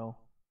 Oh well.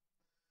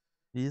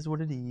 It is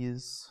what it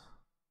is.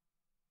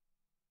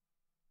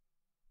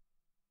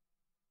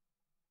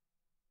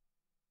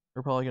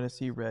 We're probably gonna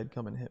see red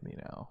come and hit me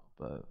now,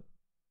 but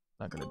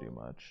not gonna do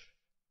much.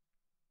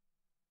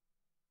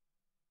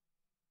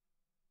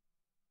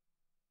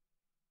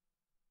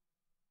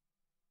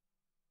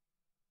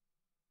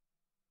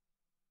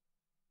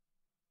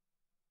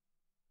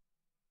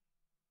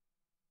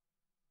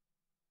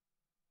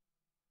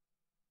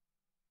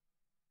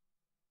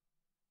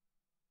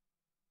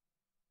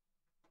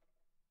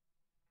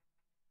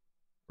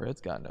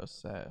 Red's got no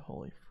set.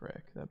 Holy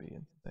frick, that'd be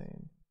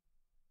insane.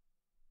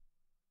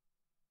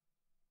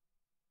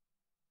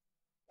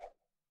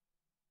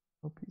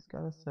 Hope he's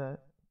got a set.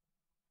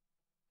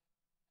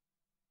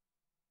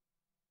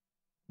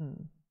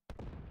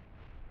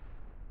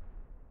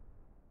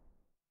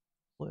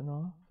 Splitting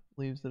off.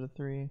 Leaves it a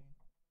 3.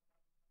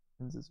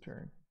 Ends his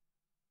turn.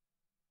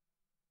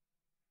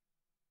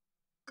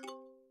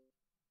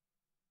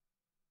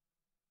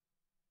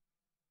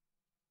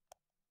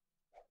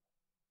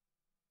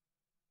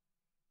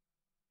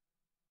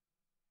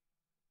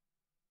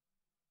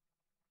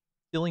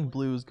 Killing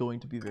blue is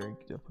going to be very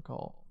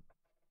difficult.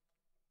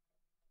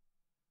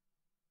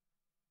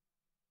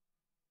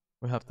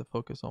 We have to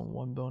focus on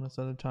one bonus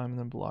at a time and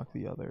then block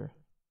the other.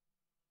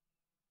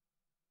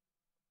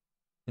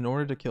 In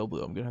order to kill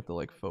blue, I'm gonna have to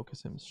like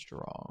focus him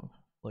strong,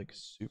 like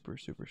super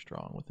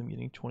strong. With him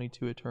getting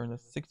 22 a turn,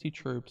 that's 60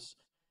 troops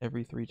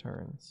every 3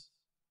 turns.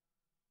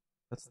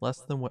 That's less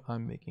than what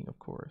I'm making, of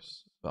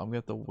course. But I'm gonna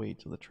have to wait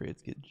till the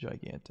trades get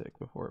gigantic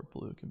before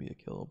blue can be a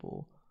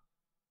killable,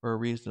 or a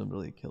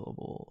reasonably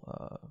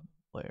killable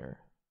player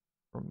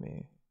from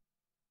me.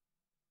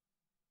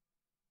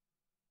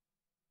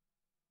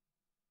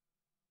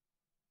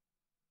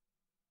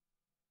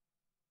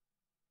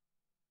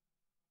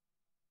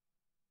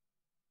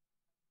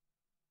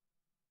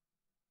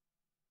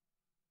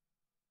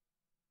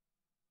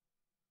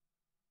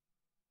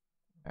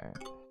 Okay.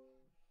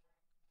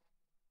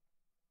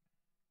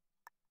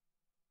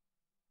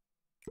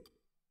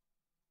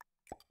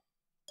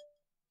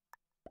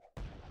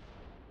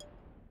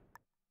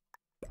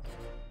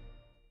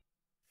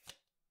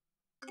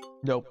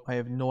 Nope, I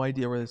have no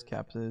idea where this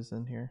cap is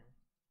in here.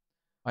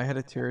 I had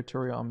a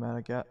territory on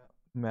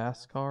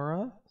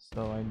Mascara,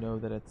 so I know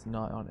that it's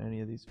not on any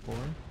of these 4.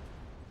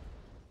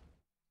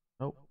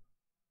 Nope.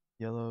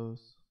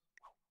 Yellows.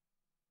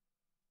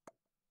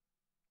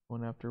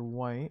 One after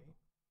white.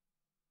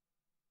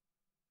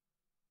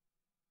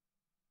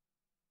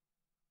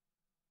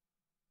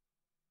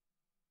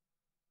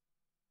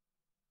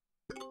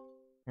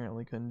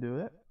 Apparently couldn't do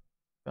it.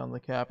 Found the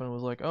cap and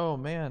was like, oh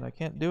man, I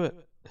can't do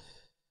it.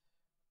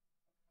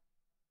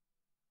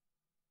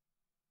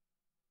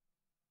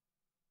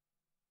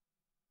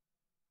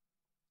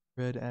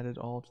 Red added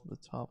all to the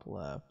top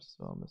left,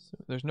 so I'm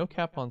assuming there's no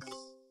cap on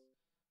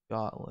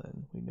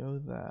Scotland. We know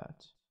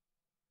that.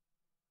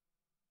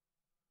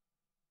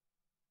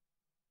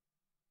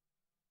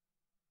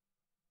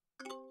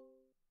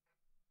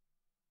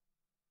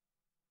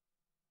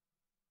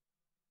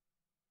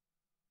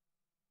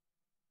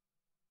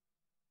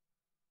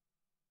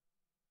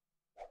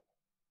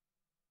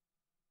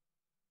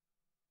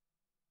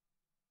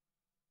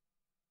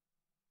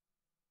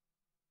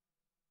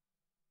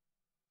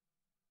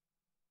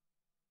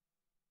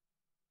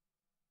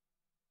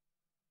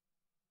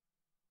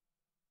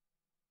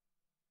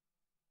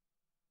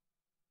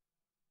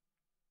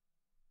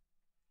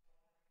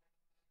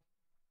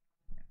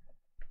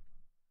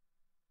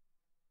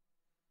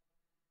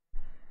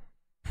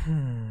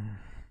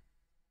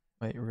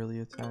 White really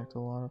attacked a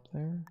lot up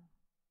there.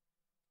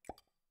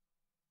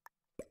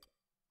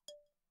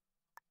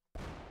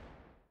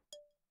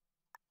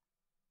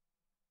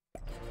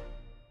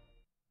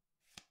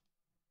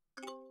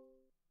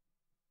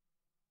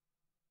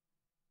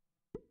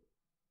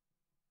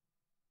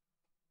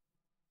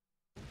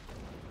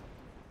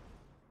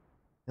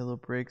 Yellow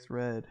breaks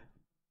red.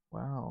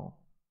 Wow.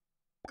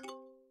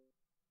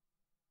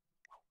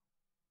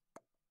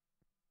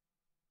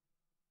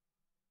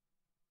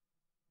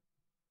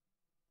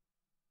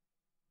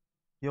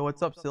 Yo,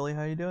 what's up, silly?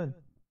 How you doing?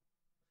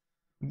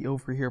 We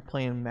over here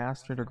playing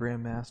Master to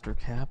Grandmaster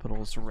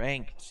Capitals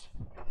ranked.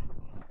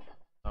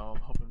 Oh,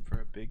 I'm hoping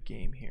for a big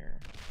game here.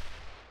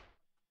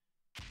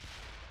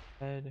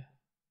 Red.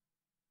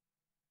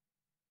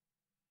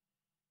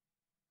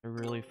 They're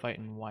really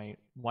fighting white.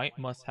 White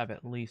must have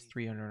at least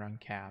 300 on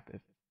cap if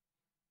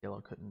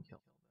yellow couldn't kill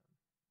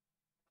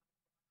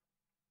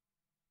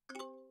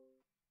them.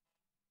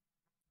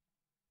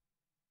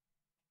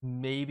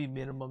 Maybe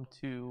minimum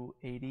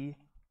 280.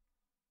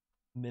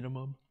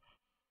 Minimum.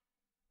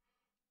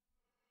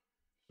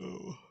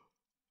 Oh.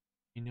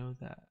 You know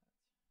that.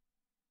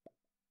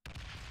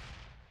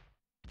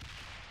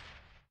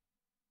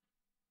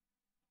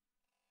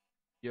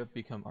 You have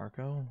become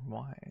Arco?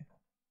 Why?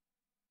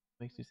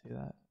 Makes you say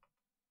that?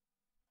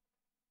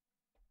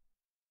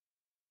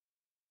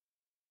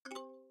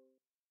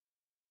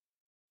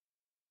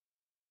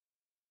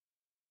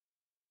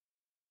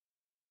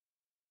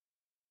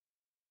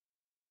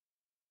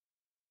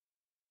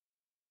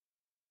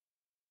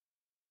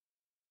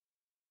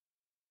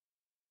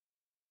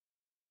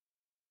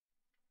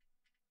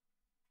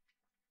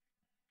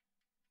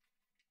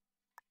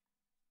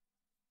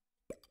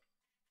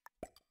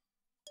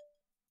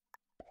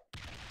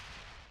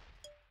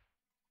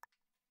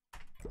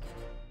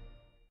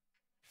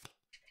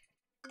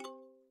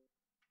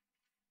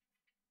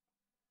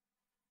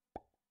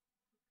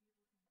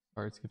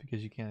 Or it's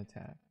because you can't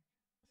attack.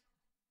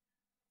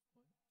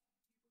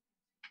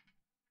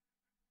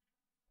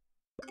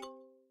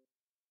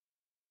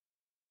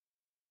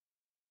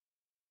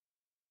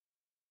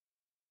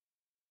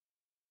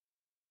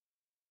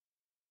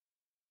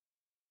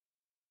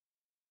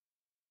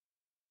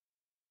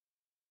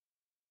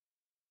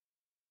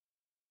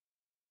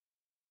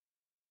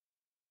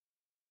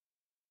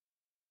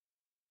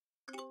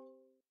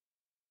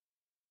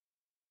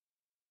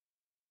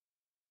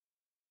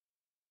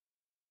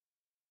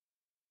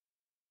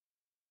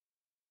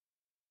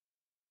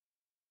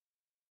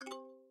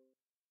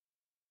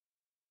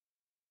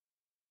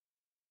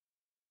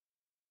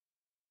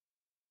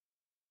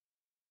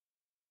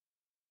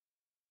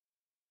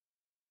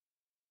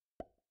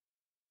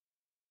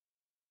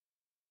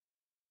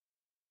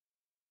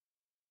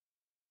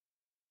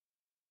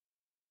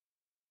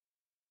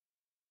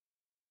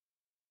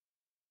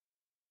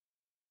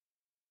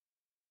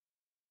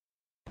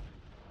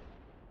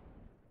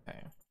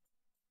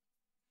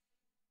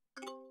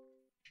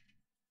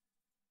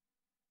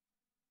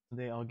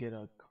 They all get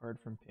a card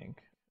from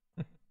pink.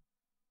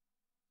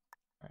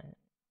 Alright.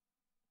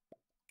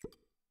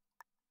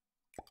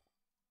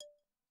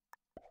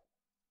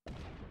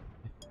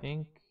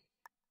 think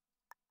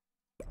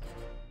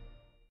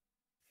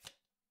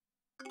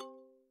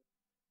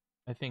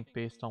I think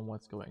based on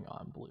what's going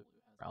on, blue has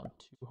around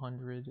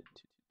 200 to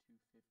 250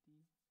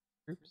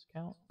 troops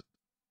count.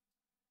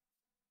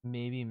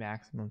 Maybe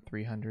maximum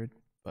 300,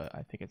 but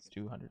I think it's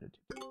 200 to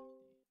 250.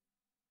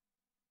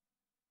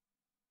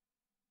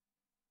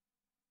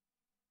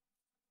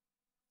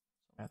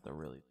 So I have to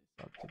really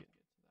suck to get to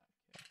that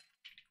kill.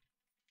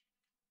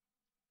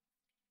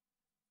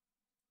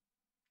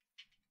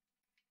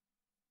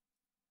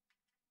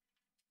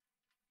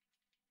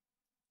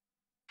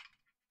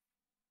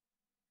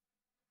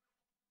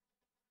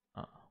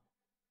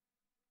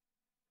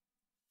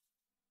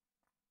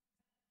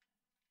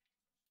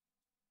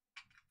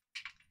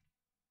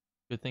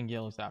 Good thing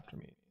yellow's after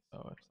me,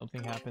 so if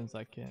something happens,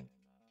 I can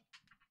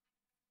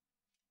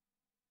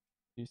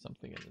do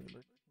something in an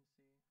emergency.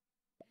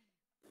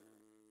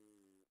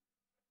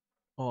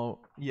 Oh,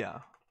 yeah.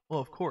 Well,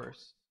 of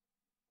course.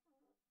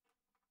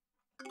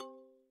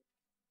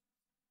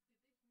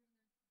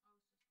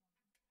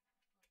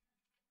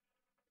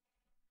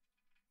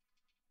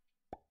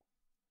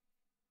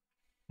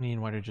 Me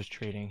and White are just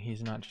trading.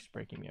 He's not just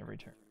breaking me every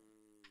turn.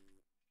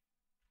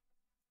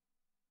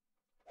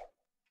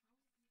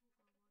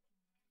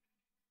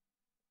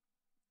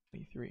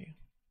 E3.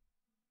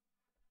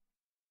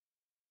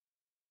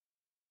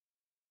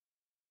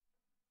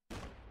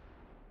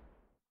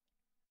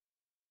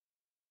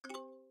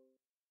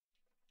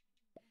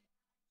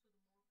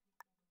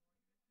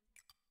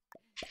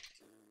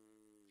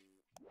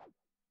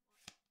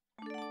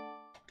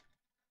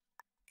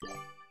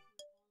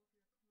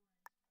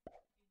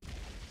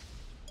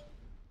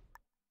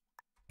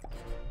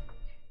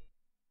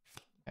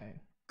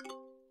 Okay.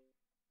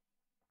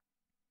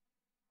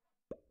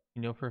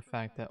 You know for a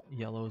fact that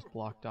yellow is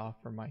blocked off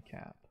from my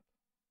cap.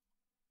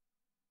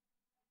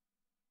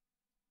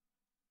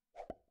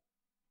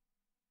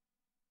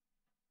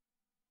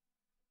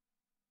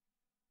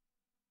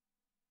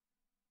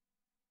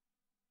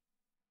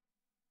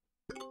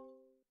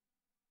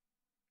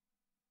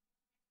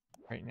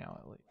 Right now,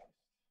 at least.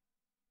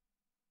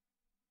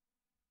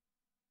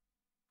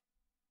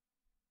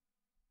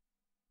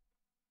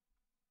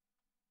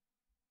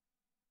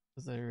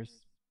 Because there's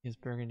his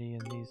burgundy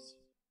and these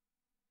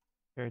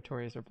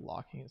territories are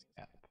blocking his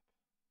cap.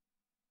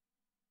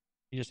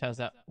 He just has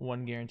that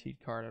one guaranteed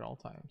card at all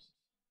times.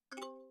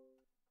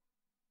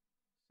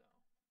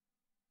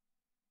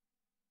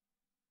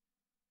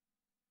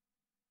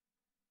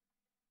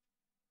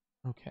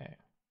 Okay.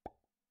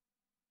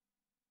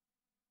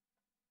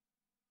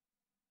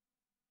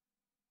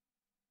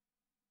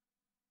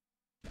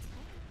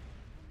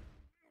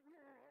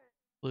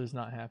 Blue's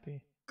not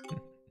happy.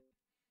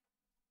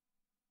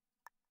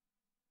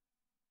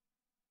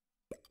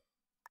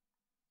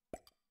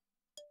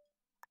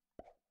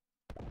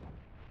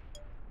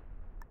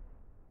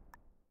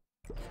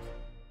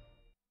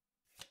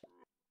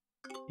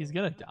 He's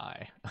gonna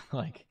die.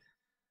 Like,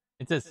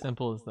 it's as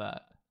simple as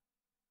that.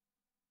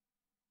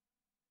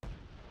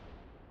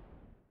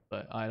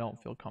 But I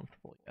don't feel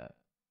comfortable yet.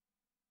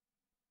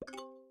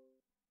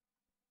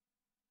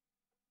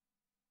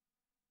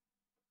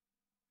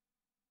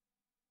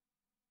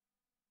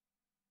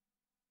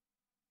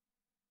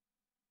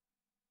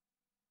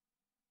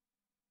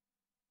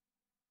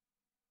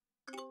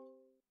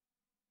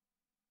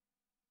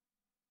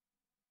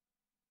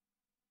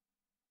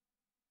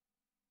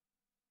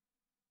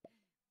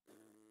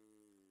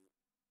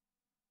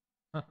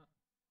 Huh.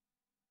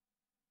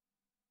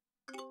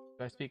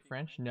 Do I speak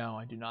French? No,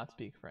 I do not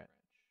speak French.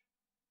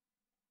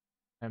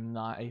 I'm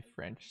not a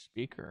French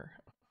speaker.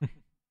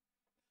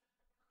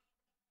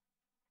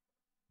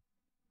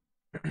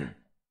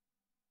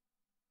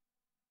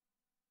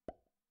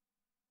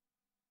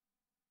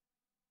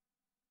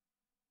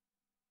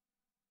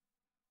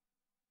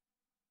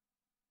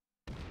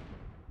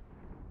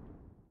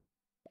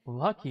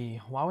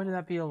 Lucky? Why would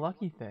that be a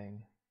lucky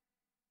thing?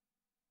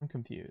 I'm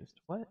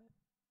confused. What?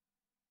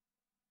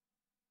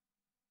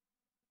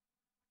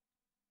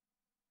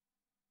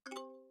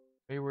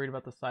 Are you worried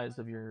about the size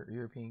of your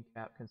European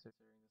cap considering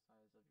the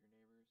size of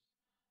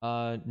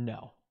your neighbors?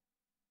 No.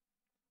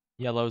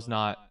 Yellow's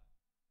not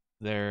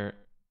there.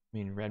 I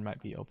mean, red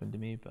might be open to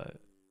me, but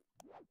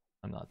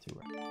I'm not too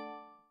worried.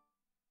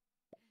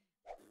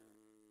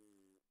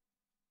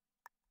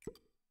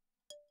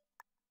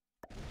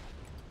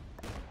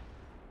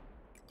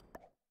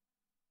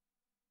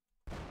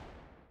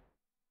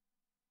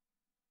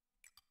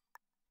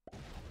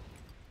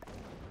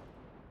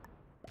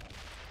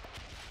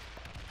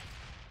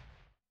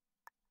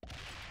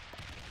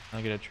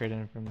 I'll get a trade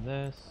in from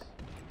this.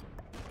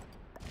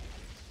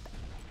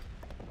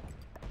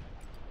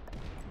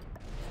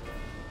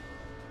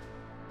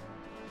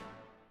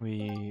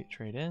 We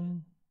trade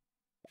in.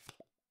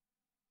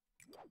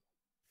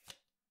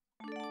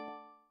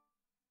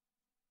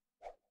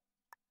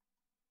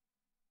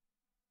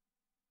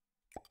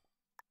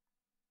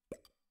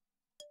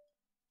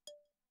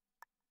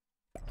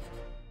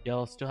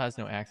 Yellow still has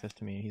no access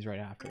to me. He's right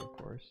after, of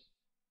course.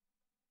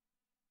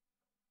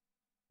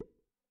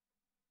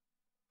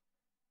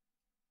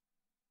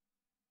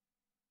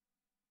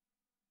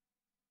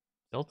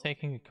 Still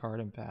taking a card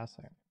and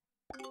passing.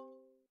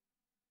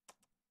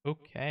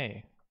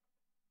 Okay.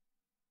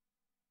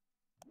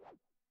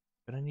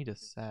 But I need a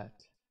set.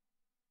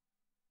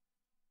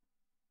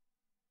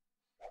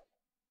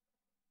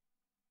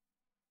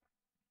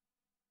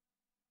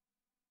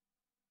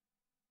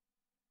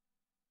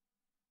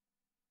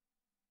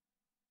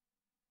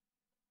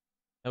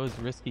 That was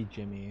risky,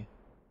 Jimmy.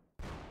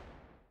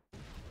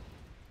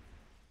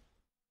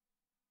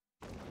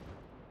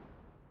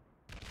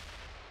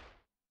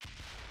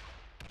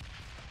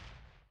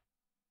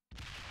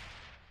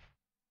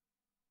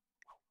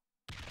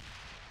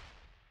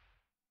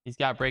 He's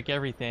got break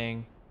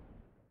everything.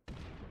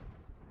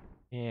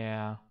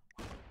 Yeah.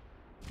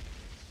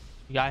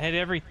 You gotta hit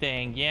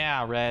everything.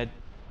 Yeah, red.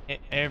 Hit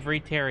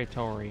every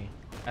territory.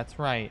 That's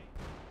right.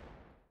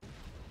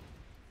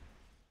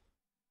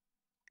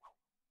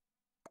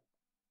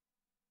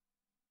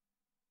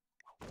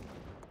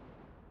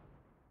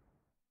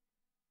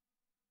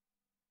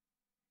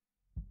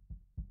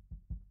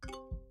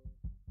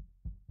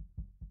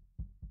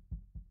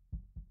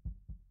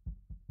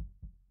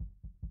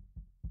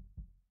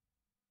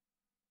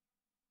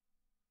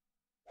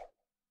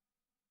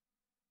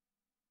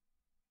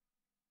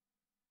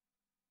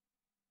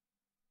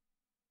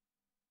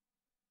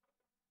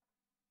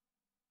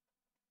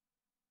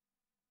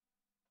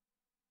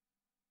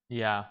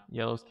 Yeah,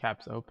 yellow's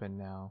cap's open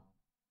now.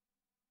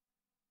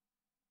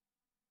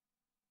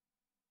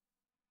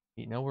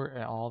 You know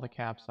where all the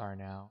caps are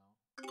now.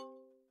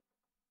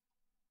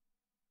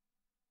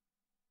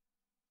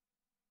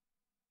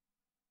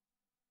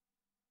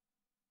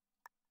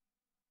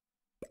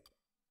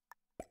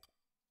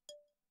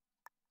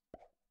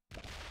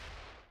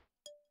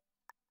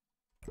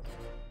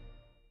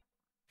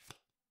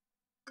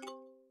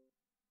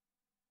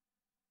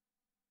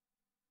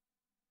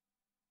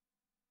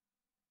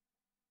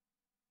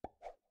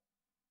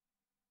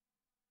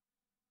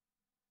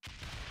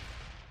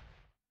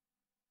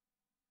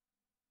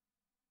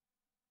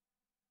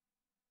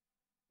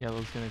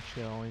 Yellow's gonna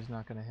chill. He's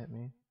not gonna hit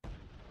me.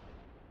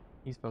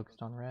 He's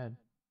focused on red.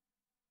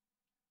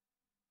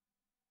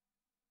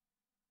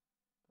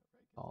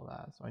 All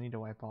that. So I need to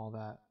wipe all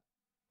that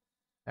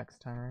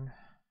next turn.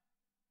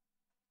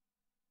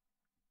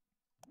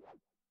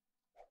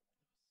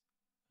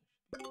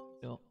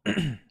 Still,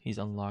 he's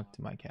unlocked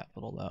my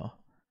capital though.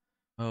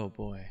 Oh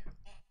boy.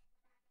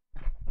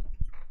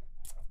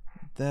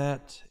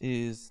 That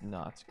is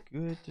not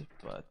good,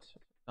 but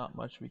not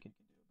much we can do about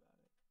it.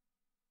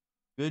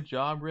 Good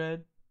job,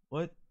 Red.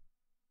 What?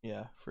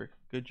 Yeah, frick.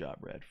 Good job,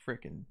 Red.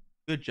 Frickin'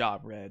 good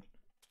job, Red.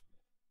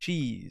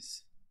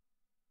 Cheese.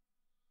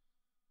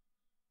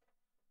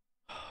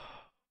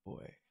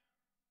 Boy.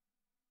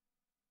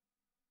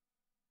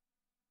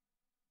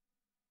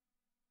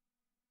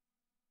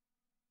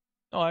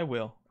 Oh, I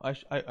will. I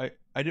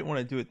didn't want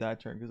to do it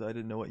that turn because I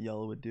didn't know what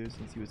yellow would do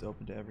since he was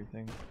open to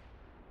everything.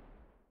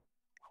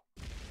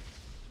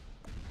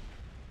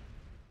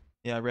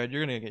 Yeah, Red,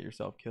 you're gonna get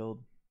yourself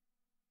killed.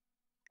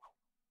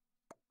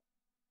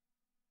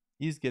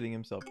 He's getting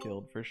himself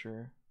killed for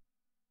sure.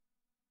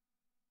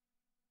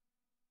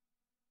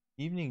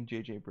 Evening,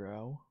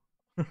 JJbruhh.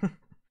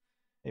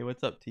 Hey,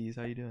 what's up, Tease?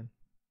 How you doing?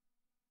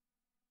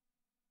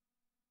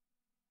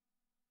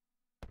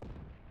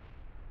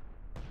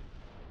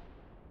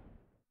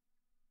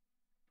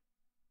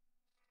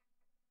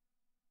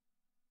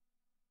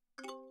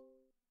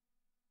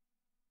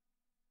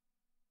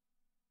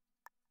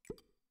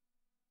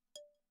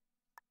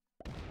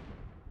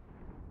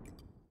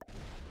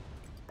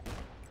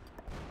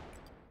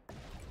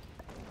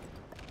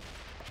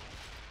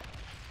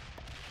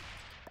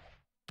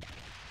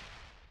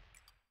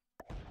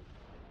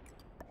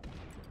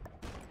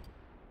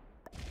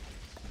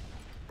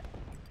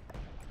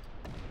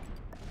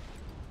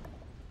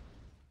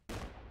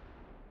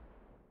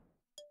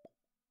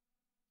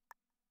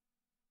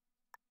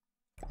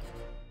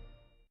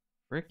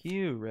 Frick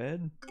you,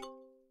 Red.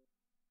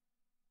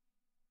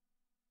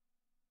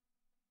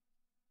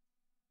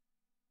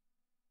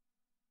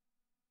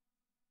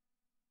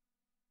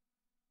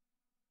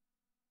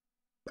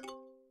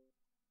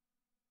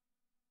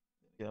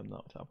 Yeah, I'm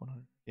not top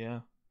 100. Yeah.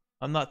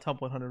 I'm not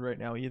top 100 right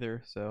now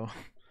either, so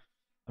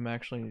I'm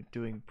actually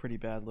doing pretty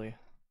badly.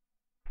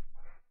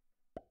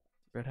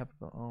 Red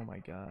happened. Oh my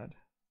god.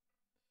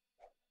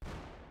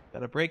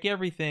 Gotta break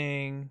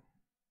everything.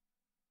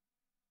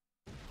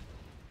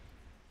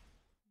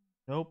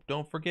 Nope,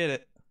 don't forget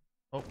it.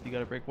 Oh, you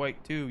gotta break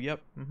white too.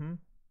 Yep. Mm-hmm.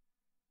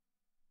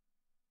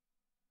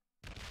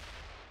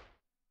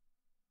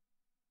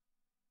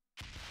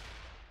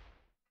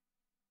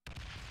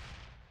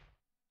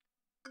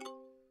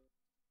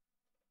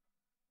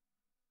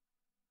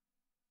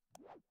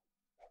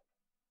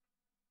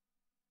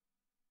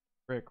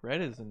 Frick,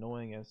 red is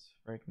annoying as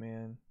frick,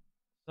 man.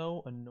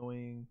 So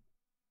annoying.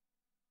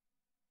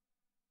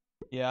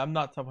 Yeah, I'm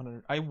not top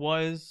 100. I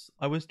was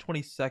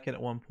 22nd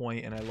at one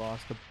point, and I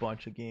lost a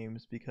bunch of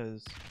games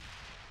because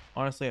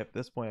honestly, at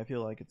this point, I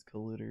feel like it's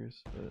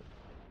colluders. But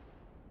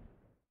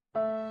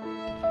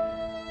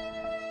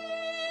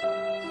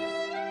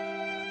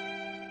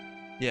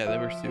yeah, they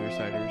were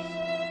suiciders.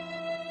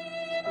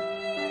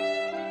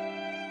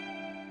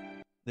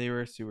 They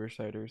were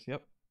suiciders.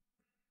 Yep.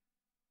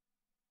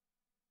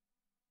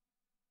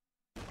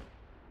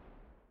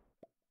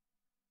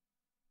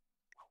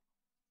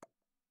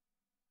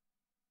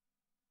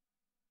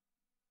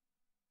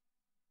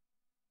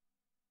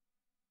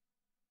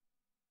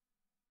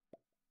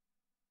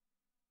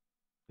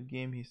 Good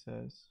game, he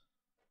says.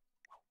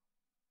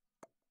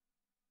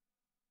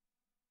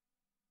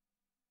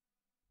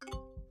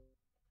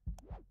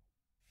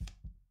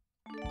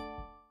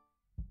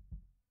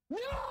 No,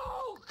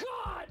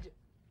 God!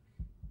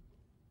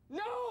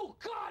 No,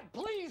 God,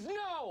 please,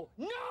 no!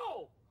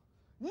 No!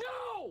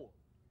 No!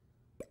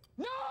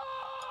 No!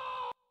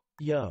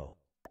 Yo.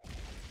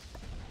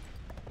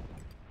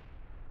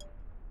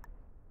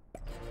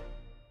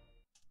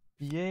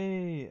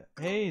 Yay!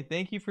 Hey,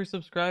 thank you for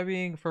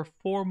subscribing for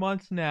 4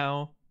 months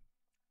now.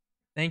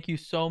 Thank you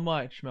so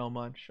much, Mel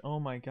Munch. Oh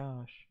my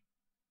gosh.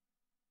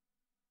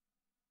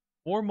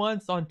 4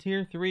 months on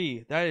tier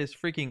 3. That is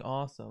freaking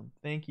awesome.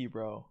 Thank you,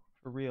 bro.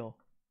 For real.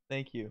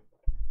 Thank you.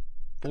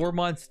 4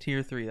 months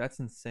tier 3. That's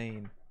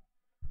insane.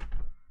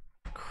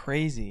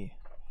 Crazy.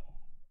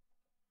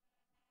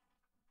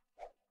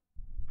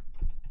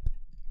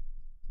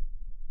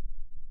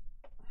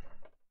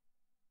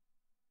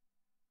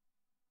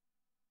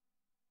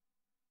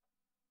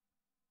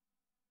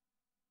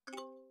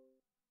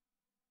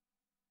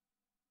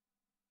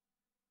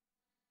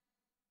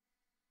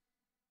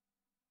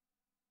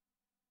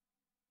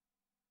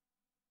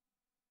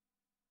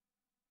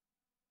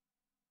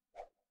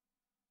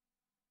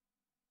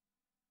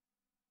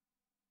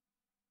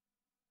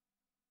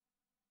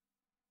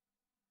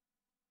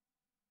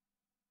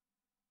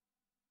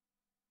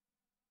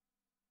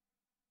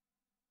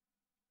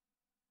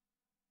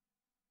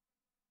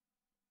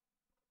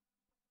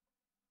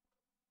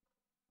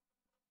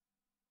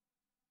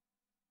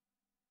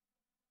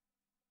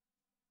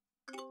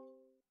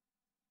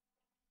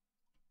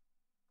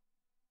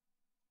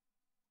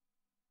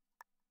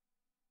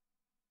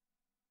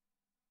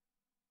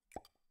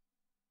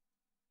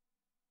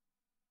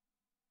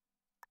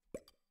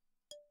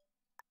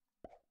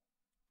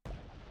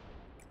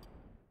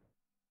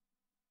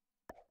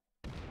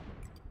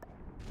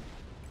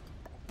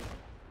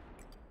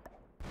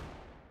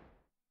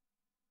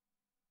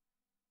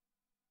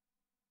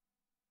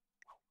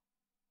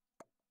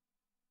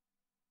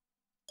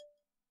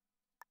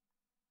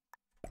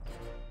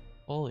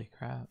 Holy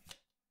crap.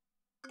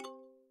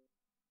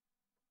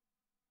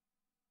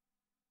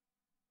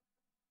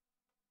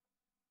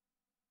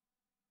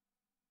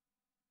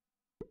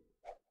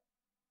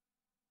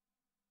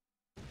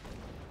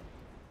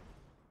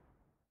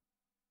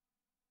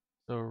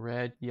 So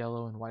red,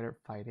 yellow, and white are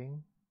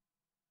fighting?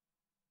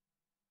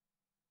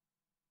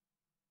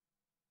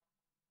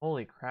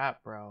 Holy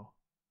crap, bro.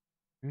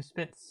 You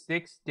spent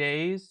 6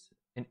 days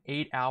and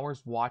 8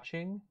 hours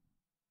watching?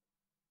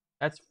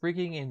 That's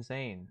freaking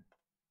insane.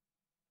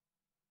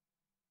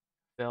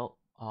 Felt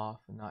off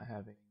not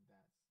having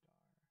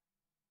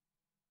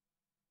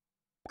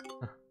that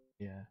star.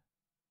 Yeah,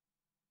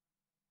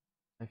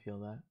 I feel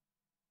that.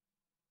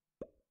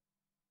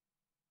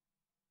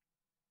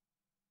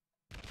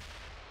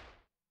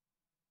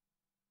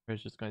 We're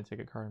just going to take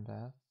a card and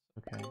pass.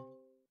 Okay.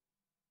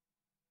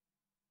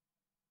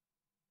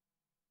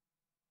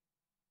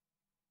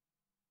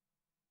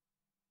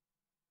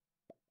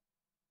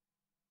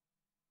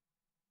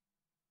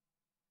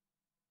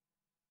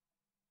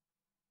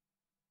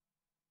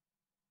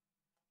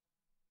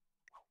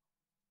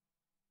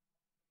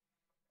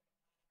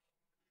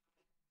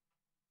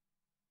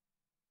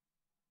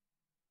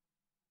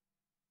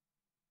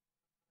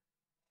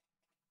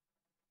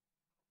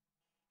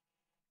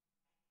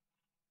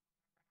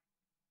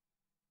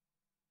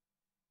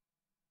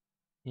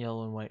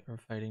 Yellow and white are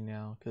fighting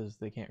now because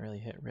they can't really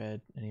hit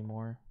red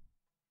anymore.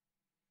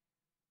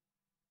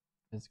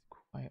 It's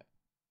quite.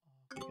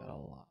 Oh, they got a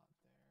lot there.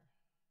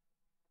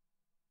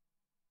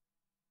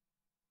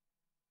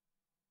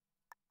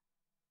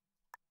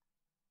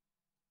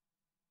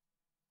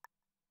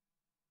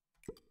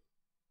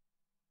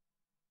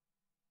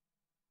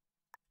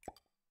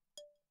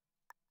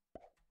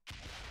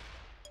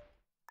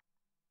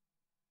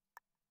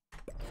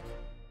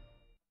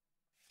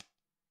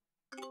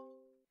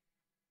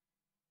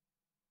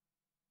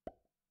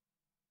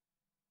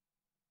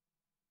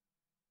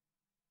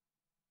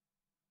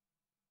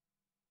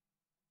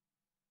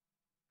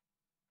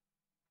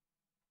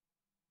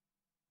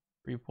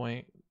 3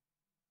 point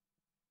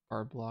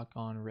card block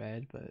on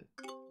red, but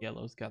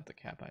yellow's got the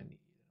cap I need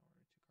in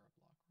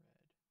order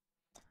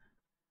to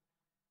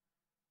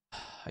card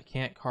block red. I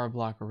can't card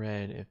block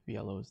red if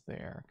yellow's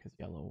there because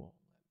yellow won't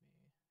let me.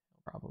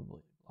 He'll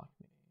probably block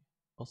me.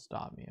 He'll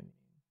stop me, I mean.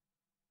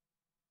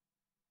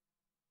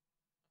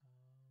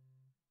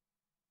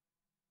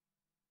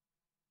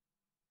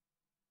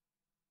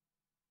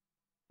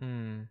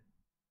 Hmm.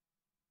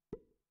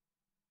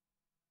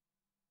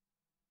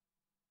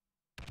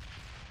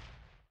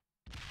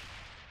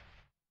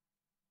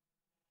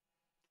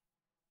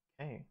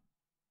 Okay.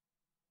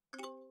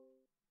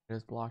 He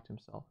has blocked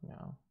himself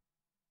now.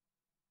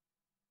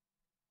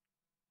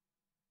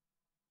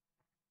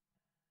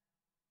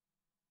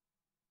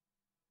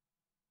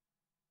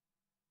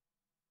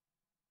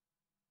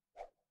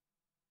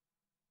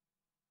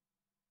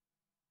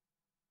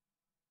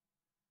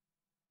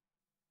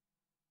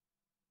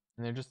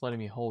 And they're just letting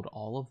me hold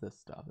all of this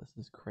stuff. This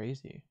is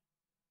crazy.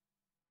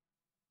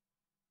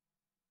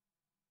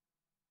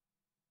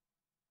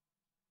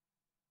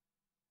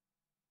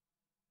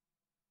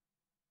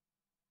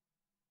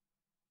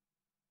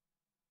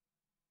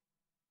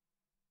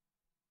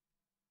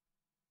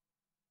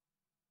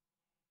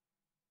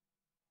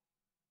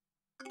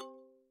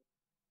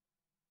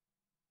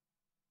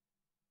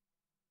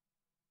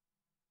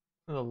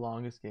 The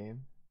longest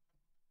game.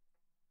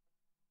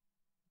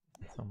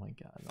 Oh my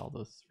god, all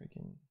those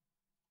freaking.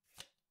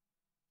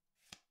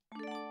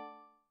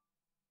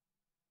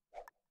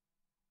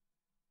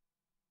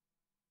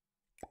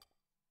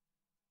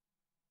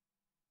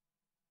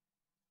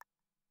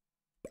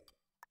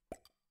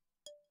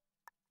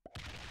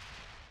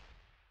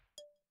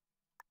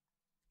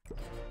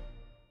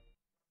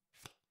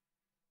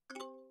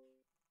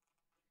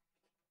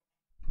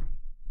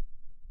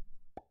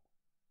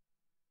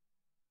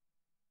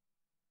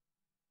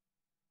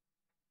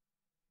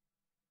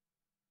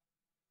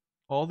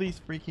 All these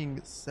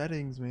freaking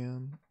settings,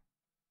 man.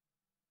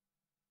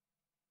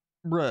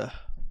 Bruh.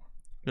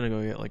 Gonna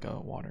go get like a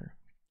water.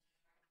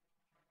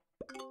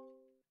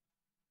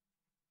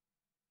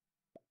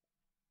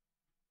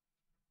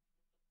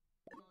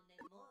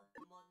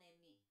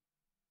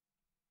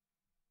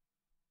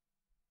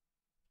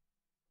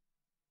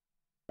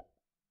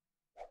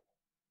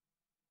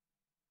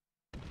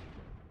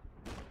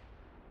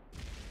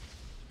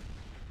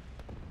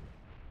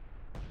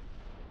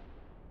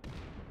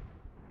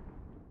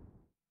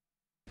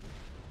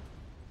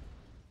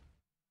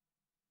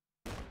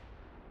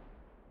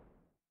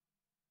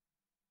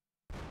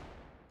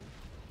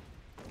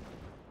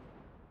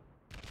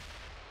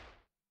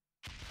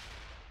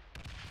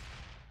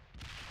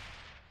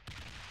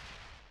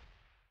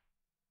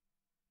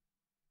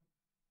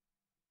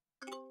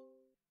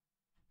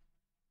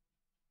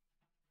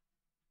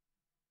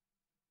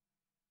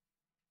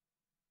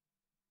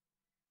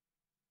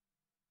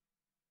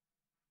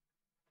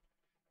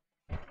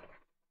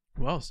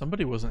 Well,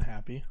 somebody wasn't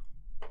happy.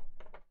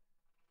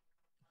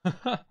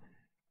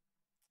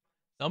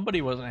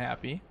 Somebody wasn't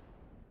happy.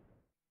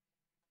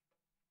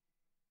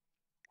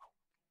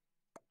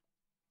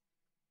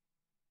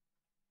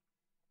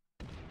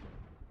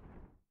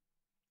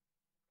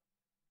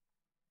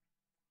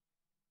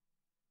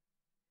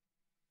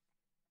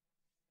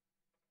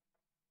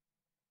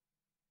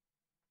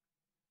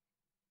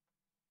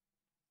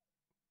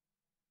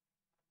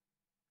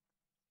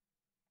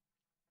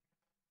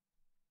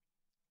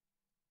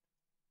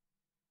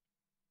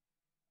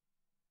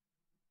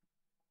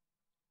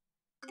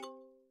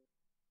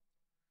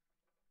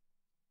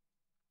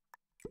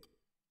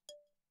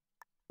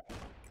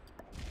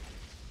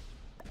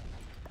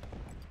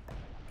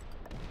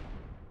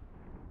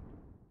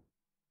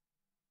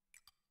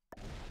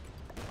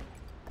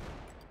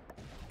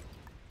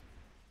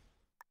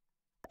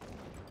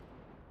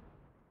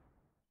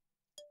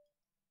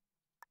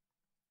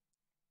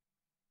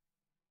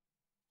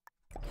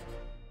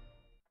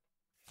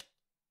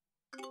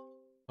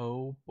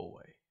 Oh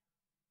boy.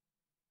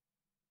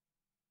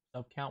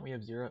 Sub count, we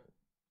have 0.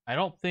 I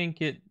don't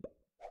think it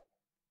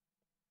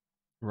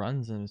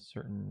runs in a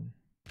certain.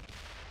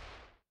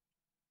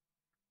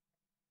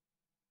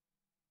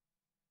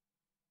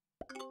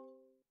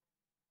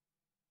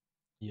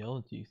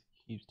 Yellow keeps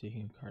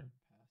taking a card and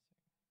passing.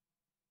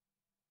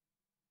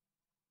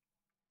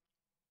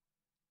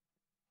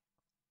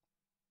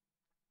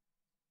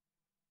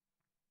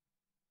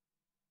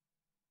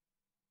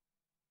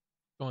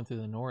 Going to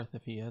the north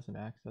if he has an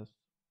access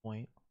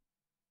point.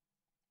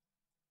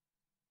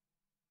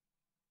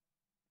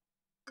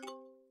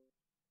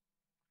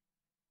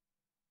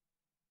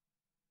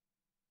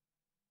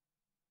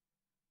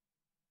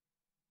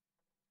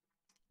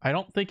 I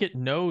don't think it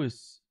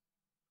knows.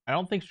 I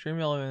don't think Stream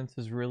Elements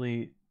is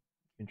really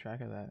keeping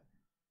track of that.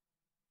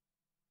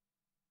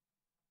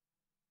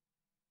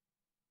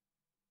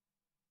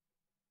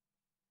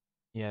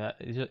 Yeah,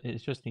 it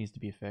just needs to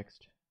be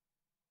fixed.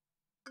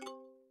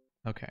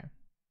 Okay.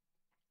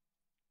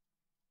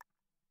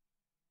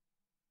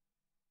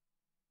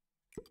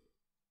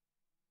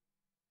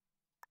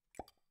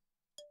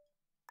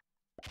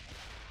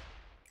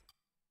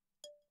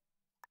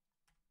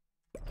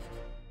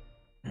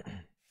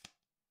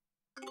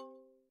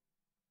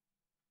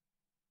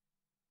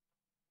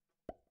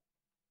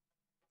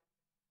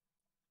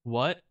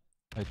 What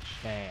a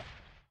chat.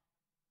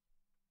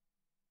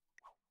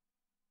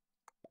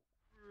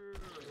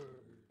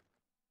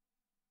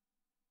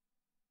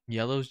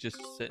 Yellow's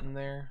just sitting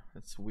there.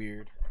 That's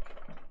weird.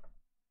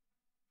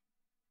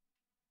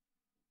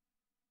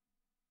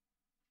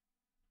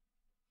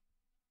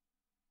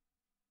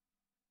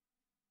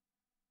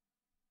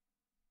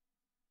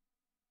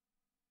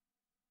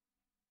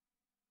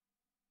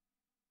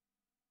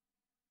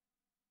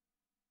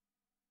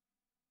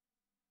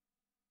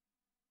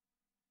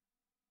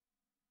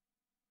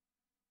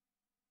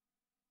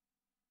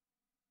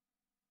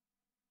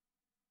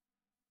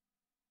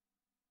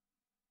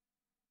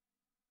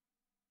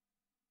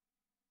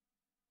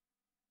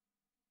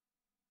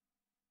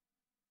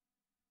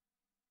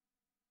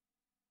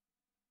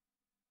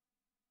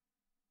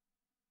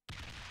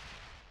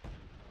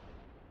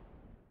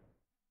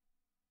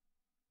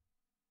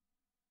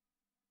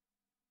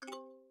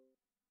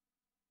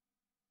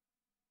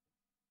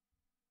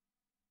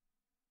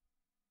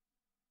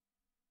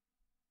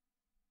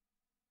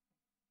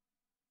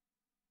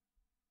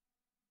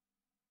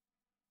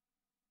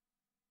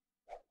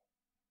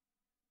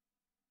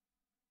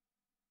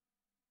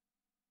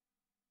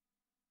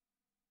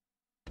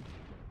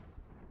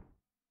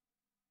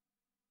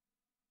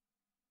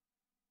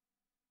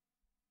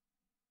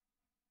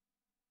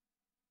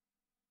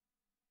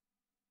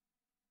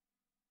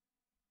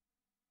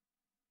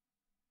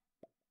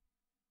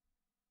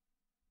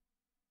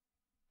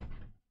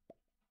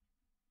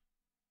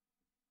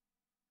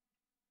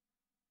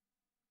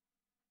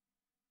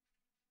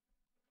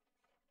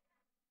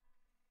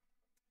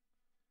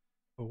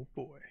 Oh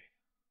boy.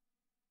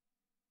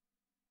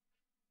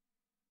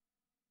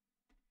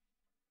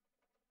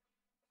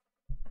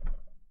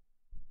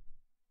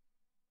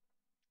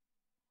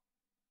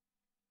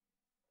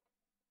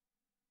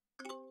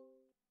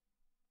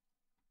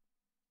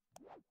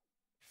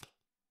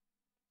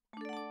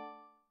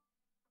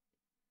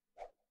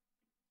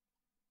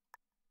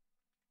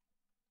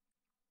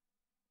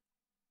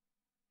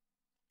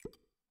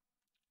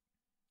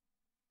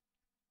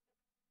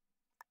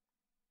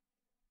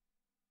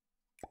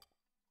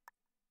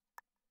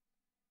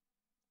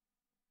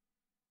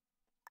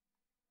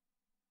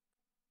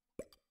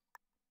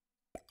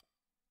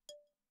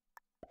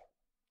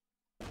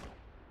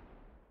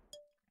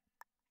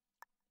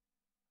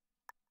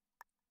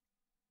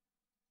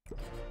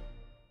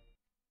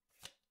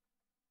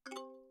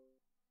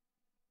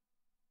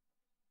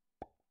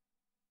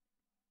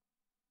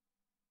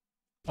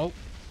 Oh.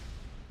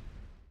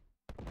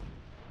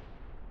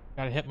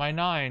 Gotta hit my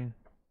 9.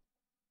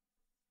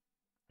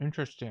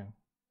 Interesting.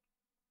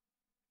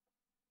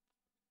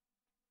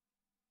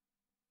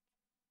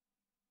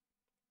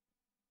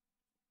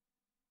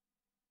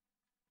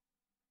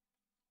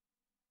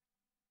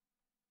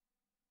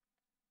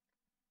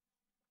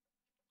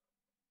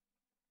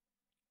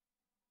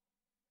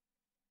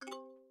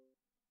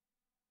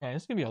 Man,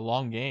 this is gonna be a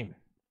long game.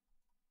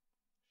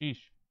 Sheesh.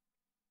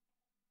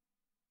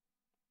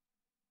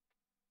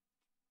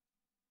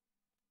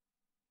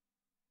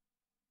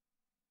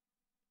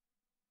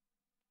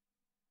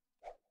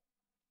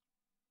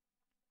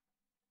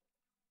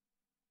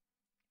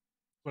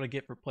 What I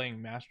get for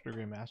playing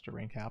Master-Grandmaster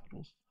rank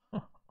capitals.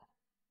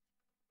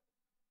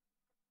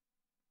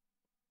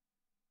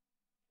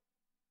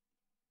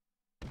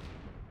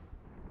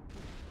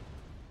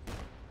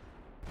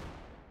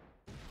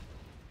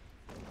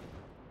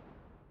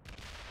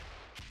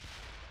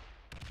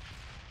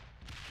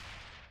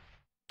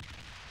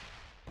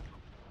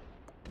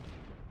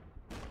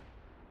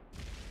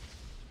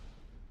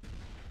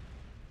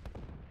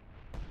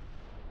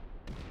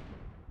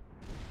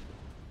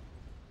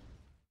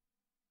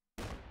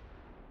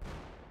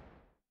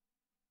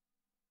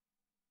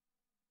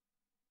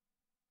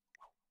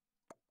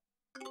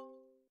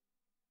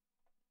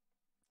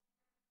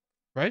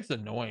 Red's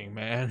annoying,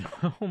 man.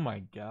 Oh my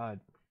god.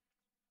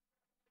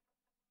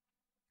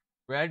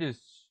 Red is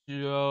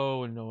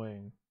so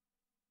annoying.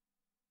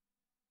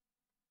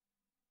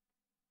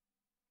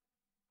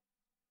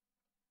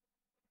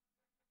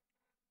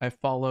 I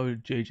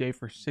followed JJ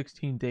for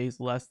 16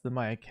 days less than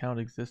my account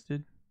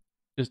existed.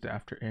 Just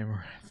after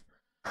Amaranth.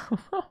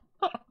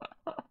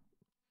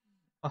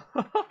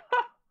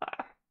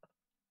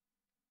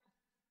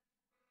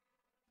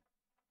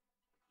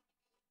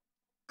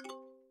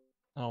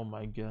 Oh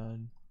my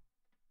god.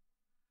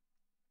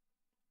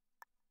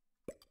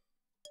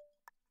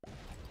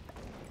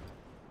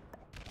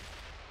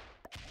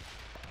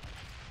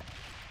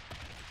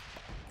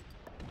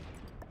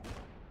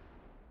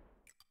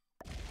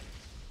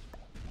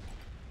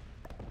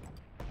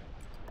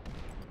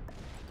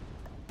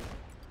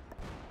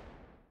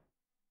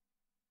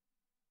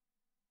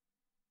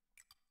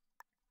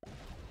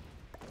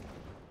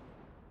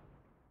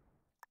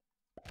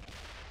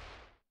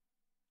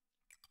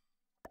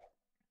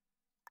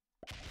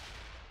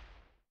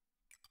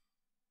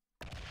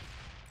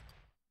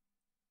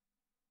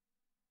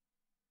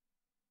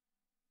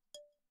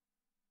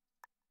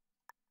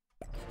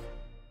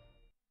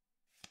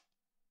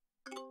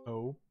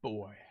 Oh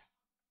boy.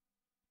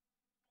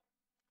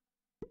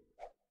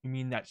 You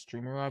mean that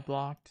streamer I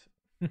blocked?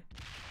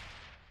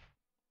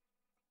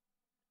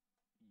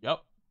 Yep.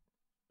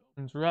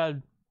 It's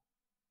red.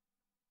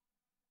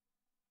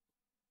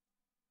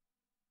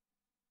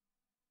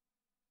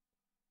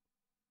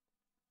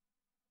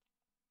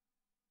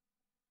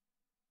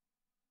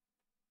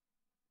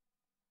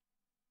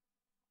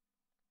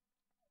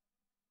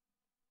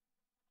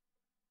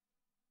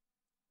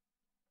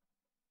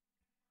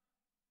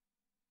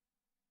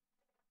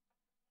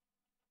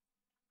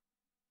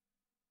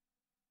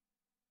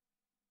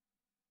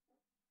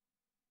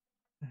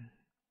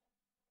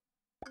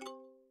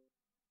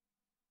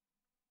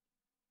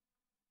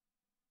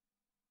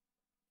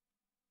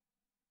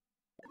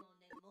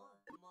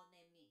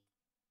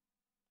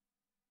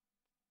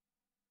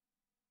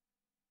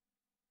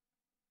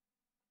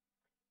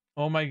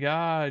 Oh my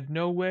god,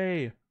 no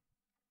way.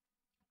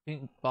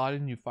 Ain't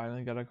Bottom, you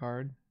finally got a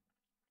card?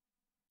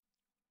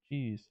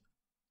 Jeez.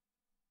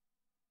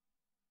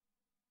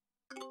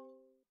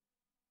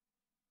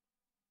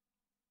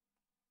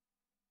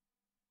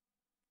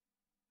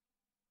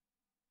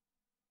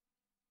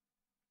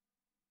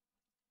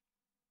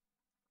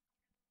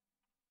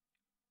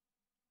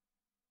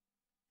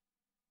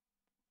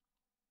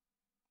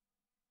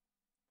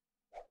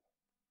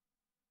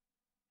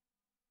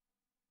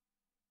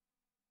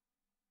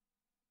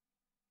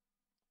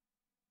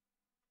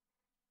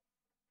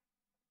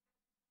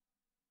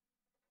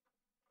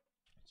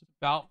 It's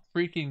about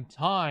freaking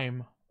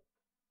time.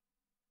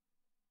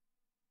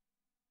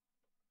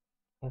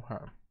 Okay.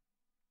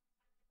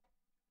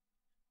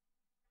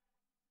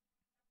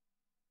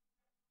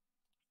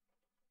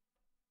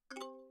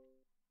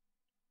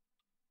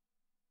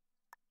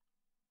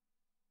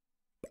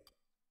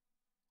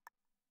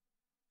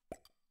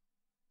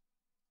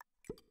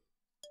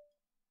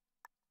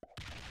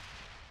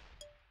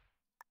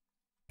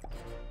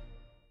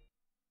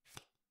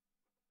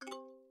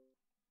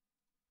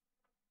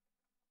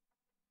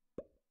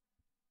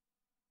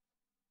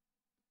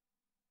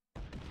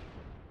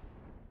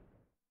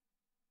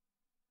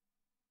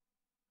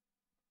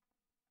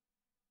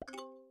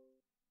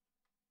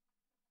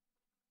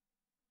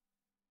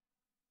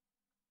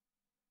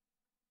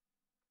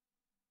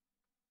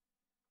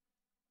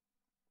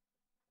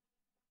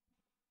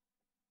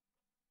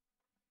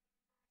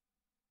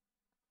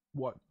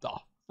 What the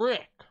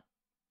frick?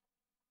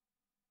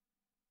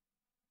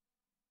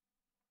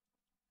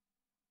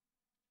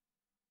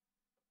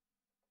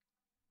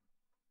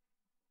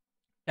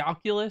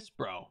 Calculus?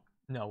 Bro,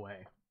 no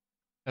way.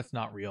 That's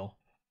not real.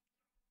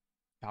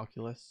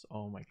 Calculus?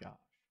 Oh my gosh.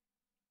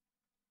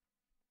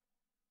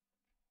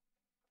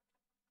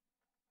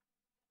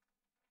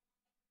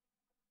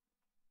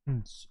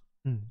 Mm,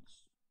 mm,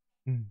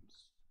 mm,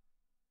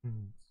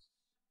 mm,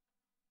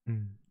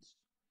 mm.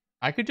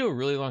 I could do a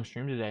really long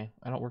stream today.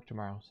 I don't work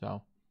tomorrow,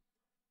 so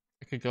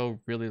I could go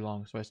really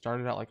long. So I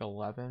started at like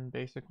 11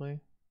 basically.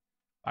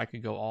 I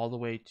could go all the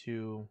way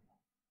to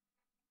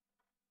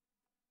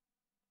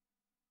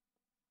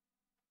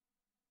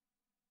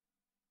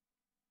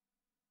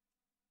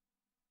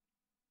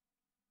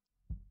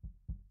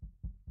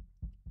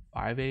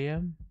 5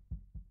 a.m.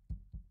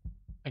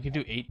 I could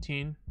do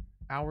 18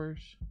 hours.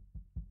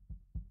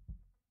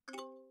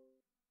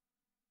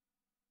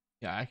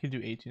 Yeah, I could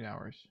do 18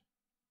 hours.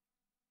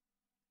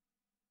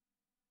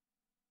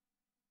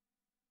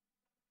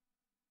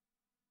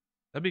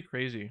 That'd be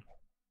crazy if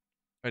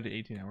I did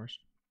 18 hours.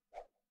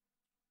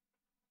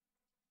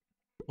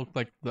 Looked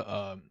like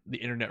the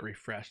internet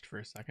refreshed for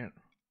a second.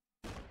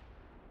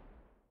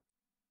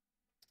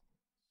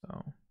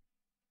 So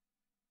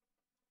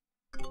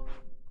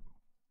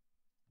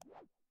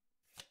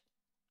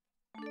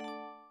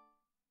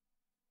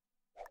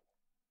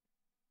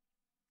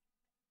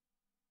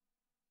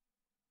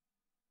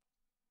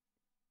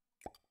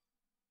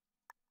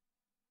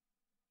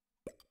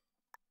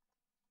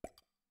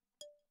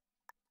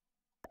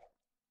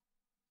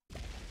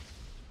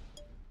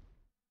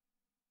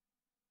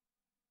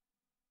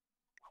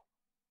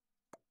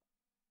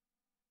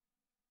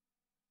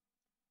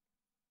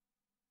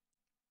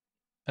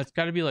that's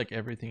got to be like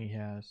everything he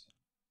has.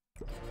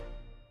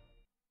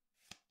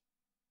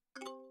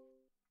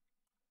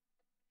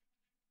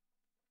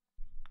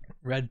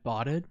 Red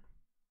botted?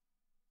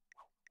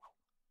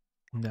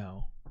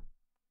 No.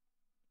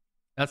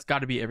 That's got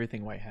to be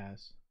everything White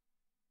has.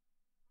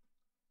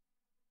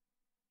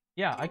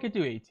 Yeah, I could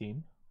do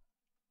 18.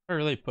 I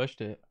really pushed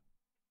it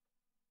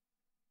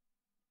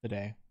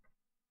today.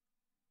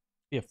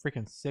 Be a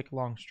freaking sick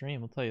long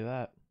stream, I'll tell you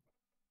that.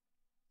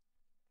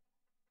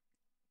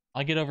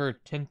 I'll get over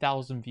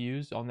 10,000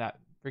 views on that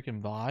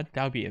freaking VOD.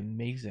 That would be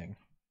amazing.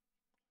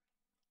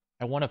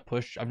 I want to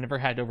push. I've never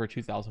had over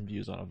 2,000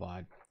 views on a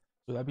VOD.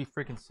 So that'd be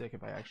freaking sick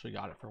if I actually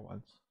got it for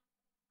once.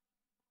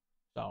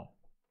 So,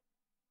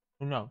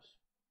 who knows?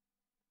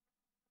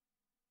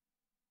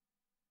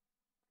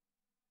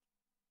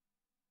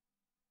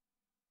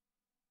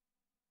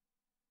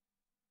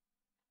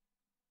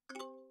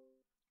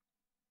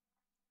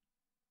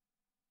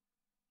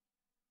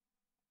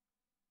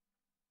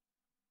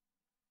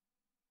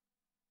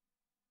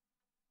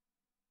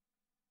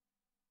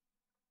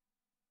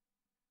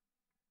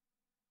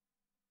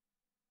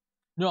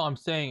 No, I'm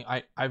saying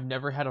I've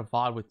never had a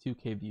VOD with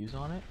 2K views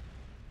on it.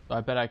 So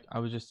I bet I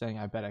was just saying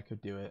I bet I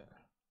could do it.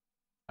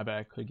 I bet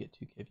I could get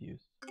 2K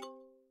views.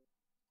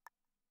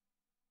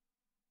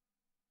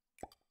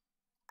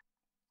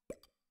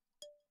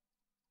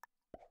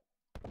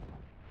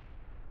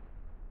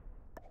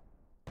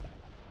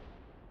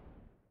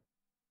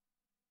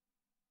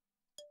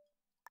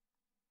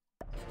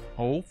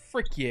 Oh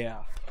frick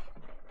yeah.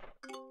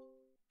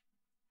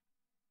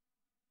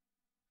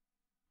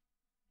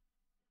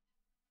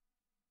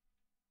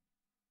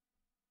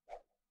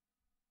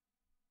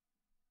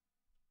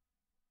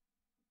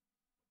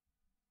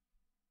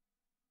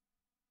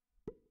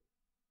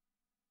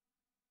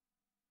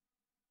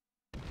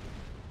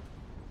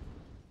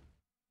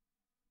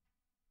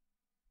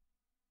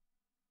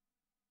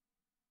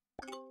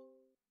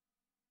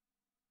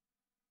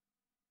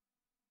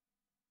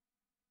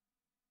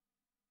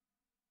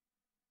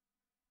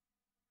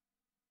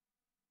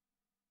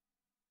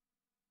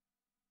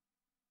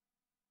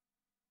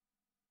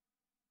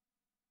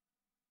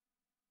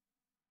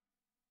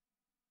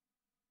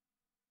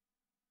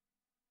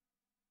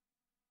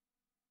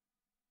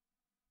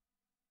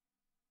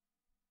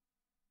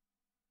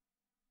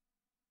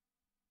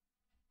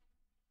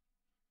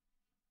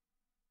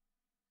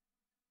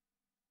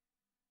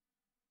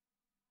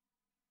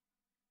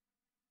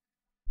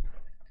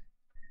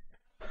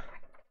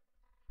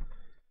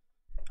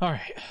 All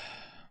right.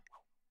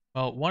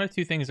 Well, one of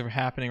two things are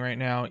happening right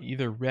now.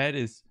 Either red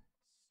is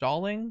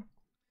stalling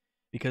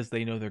because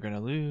they know they're going to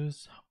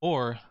lose,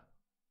 or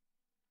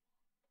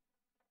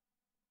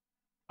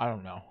I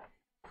don't know.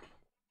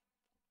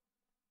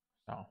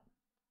 So,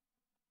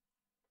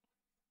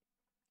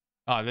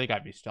 oh, they got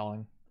to be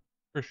stalling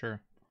for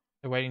sure.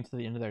 They're waiting till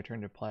the end of their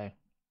turn to play.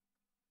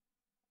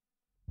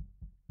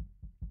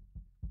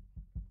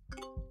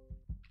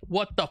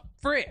 What the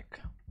frick?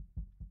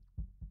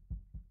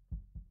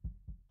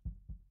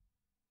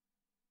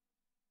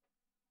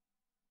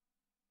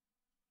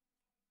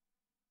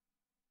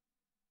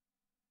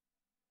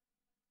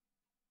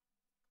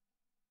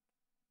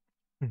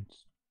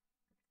 Oons,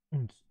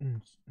 oons,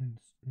 oons,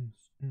 oons,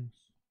 oons,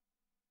 oons.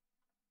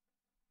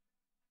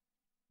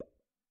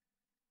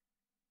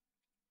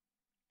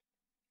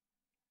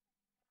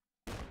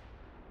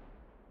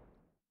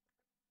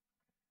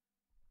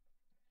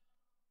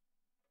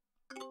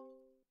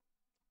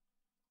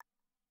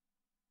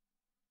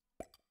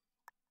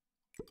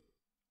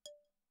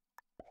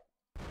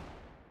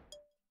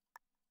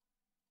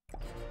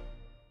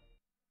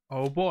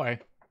 Oh boy.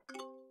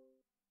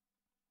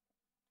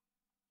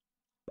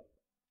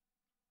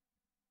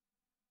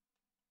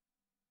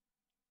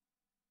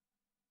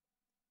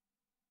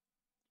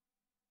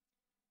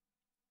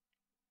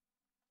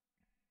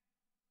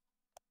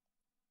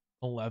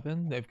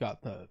 $11. They've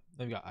got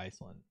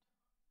Iceland.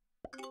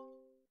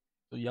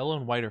 So yellow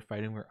and white are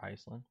fighting for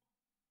Iceland.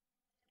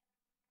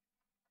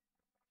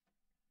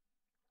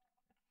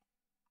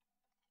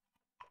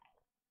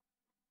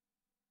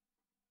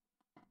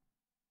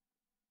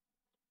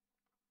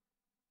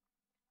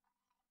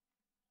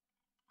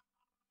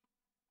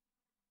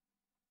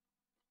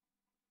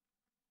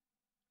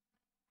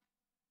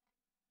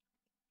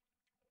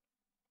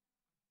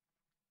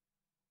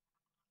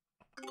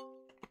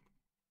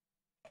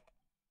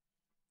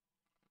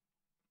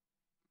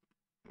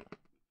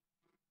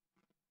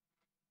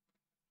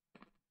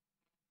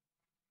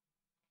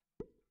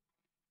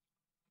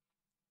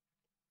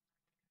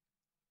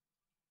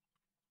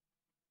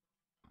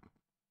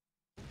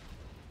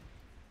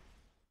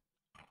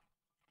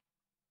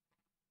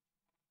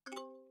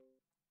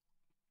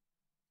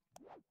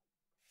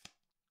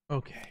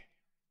 Okay.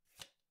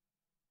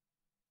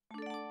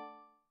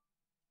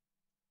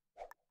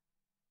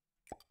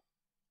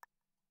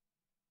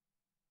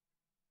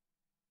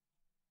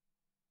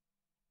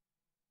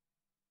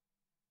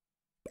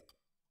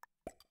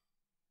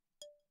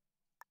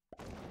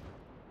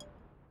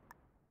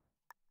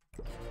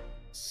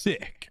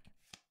 Sick.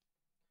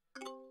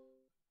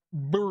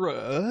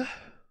 Bruh.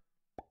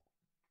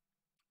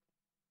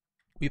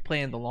 We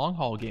playing the long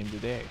haul game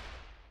today.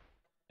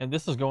 And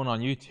this is going on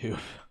YouTube.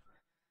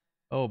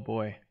 Oh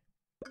boy.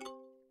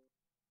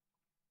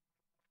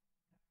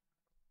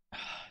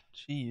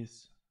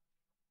 Jeez.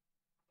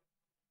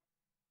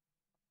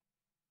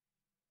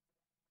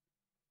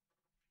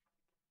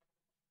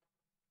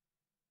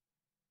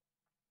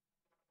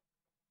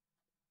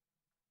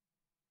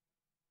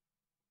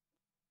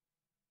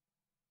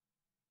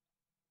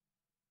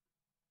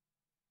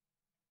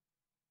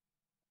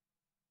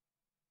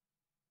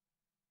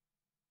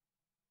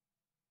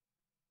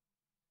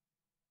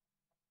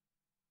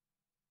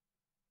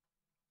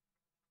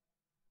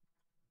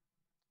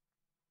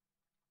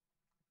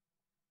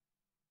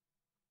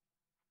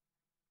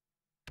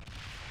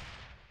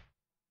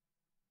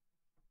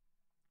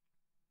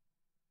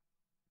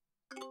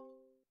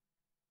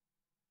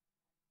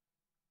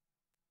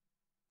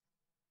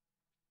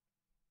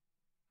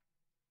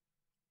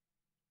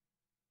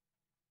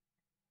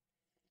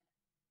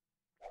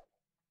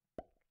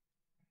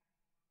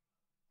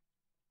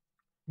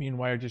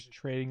 Meanwhile, just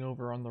trading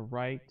over on the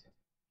right.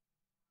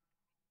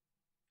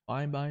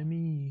 Fine by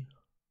me.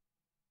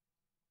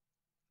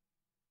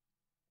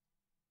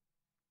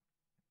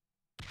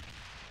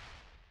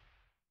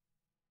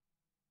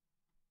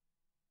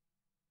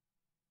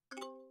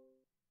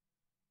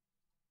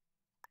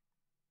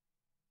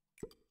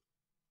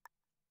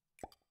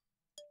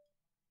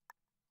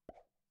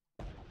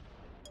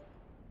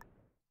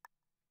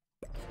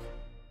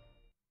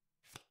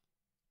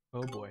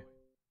 Oh boy.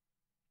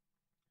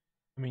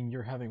 I mean,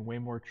 you're having way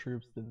more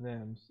troops than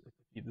them if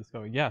you keep this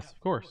going. Yes, of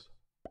course.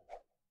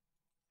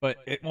 But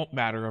it won't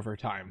matter over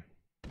time.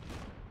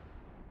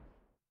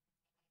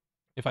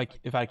 If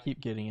I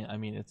keep getting it, I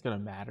mean, it's gonna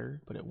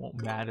matter, but it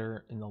won't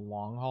matter in the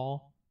long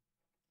haul.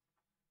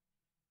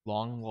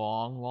 Long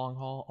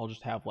haul. I'll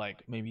just have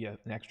like maybe an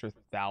extra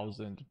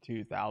 1,000 to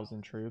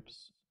 2,000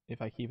 troops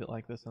if I keep it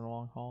like this in the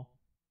long haul.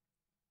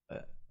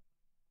 But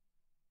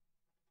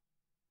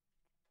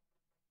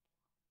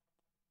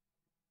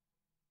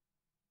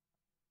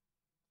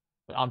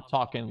I'm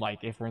talking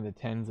like if we're in the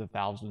tens of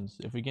thousands.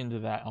 If we get into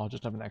that, I'll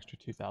just have an extra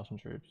 2,000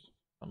 troops,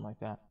 something like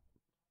that,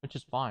 which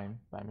is fine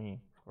by me,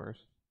 of course.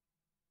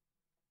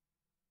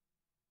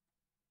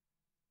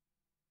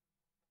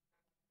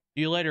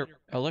 See you later,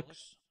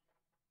 Alex.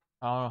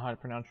 I don't know how to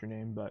pronounce your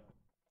name, but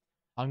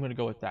I'm gonna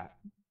go with that.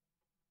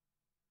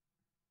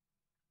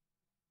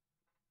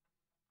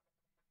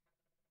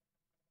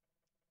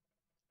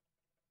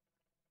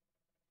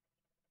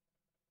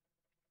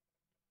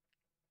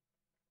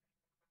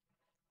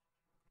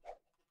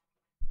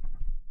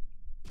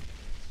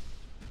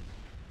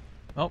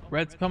 Oh,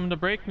 Red's coming to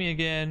break me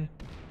again.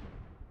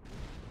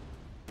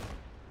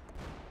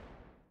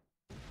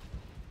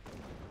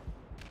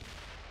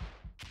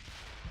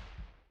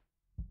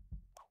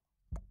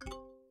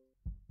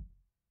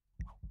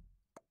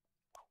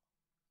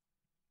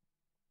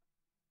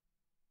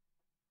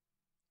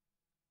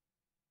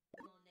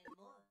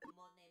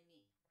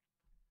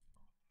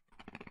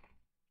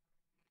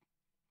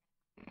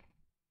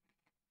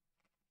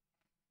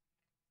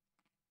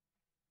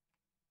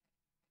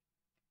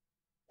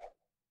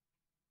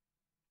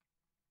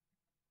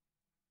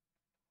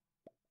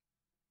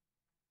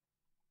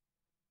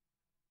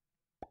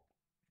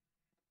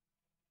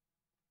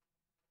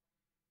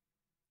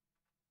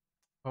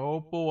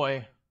 Oh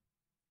boy.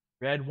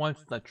 Red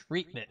wants the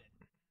treatment.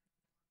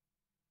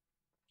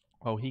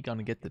 Oh, he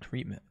gonna get the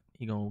treatment.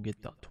 He gonna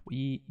get the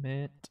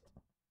treatment.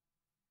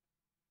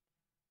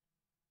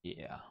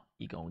 Yeah,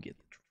 he gonna get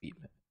the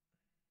treatment.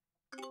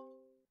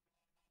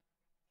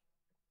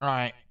 All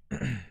right.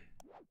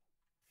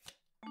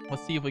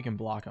 Let's see if we can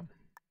block him.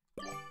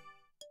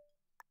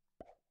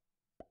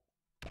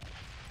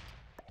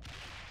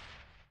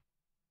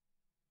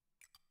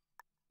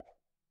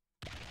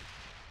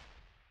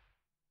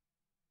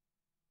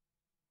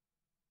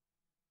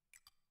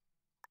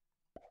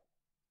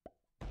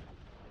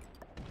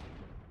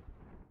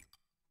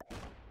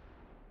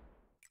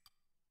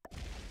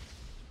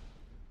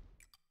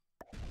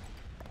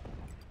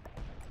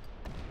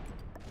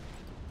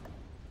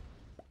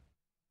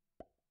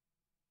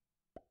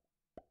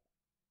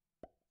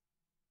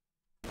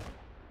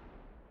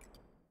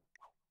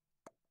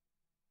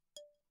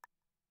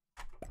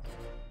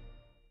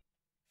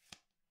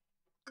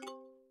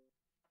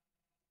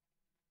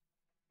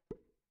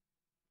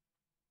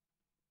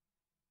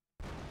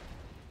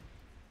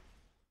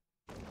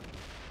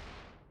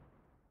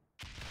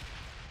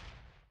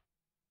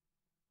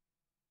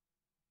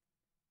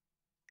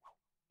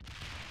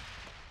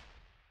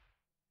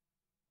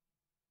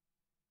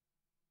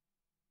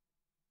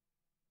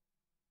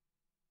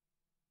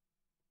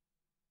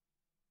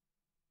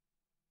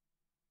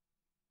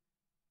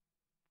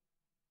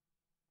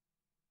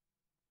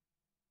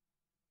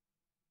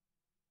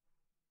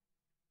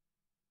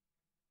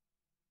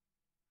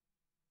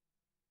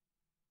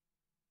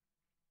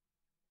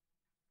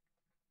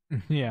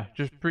 Yeah,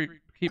 just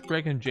keep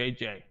breaking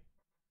JJ.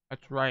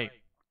 That's right.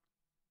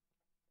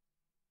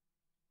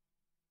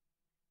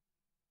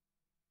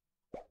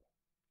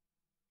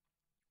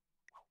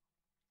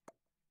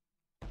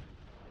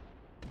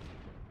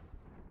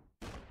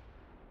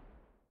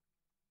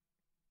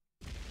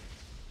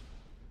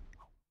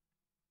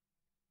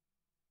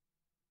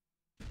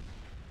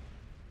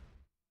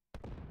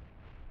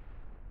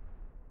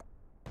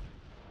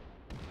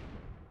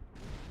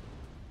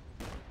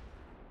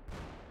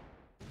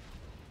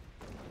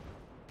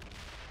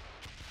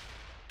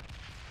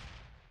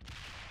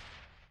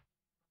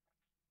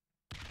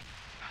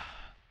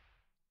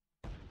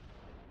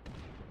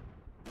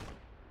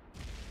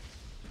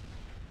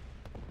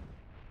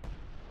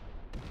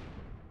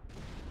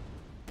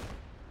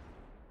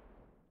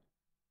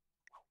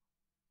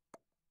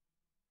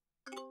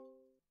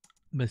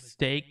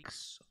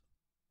 Mistakes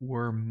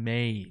were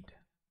made.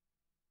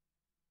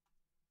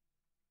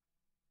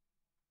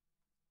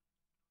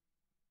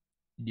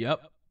 Yep.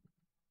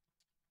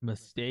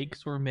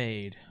 Mistakes were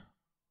made.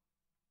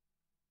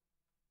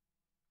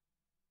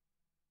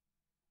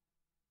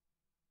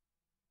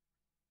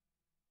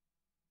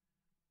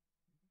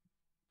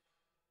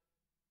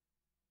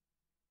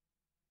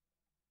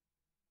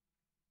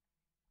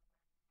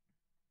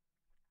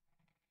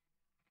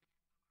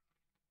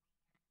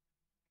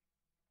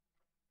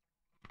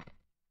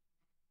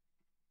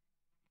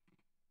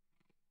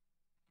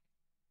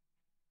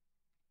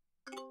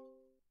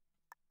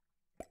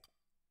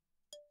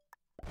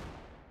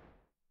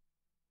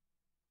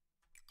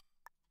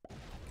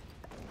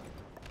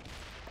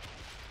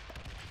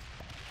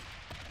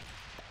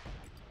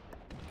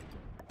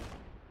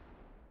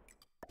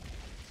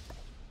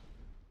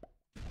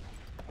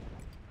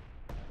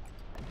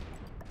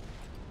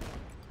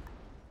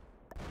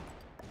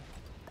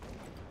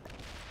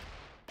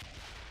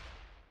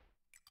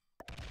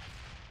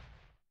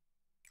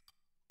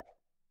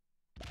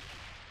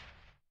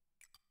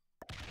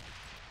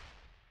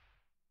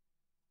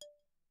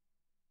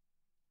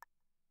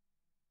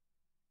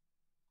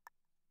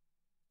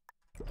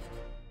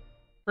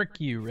 Frick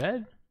you,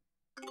 Red.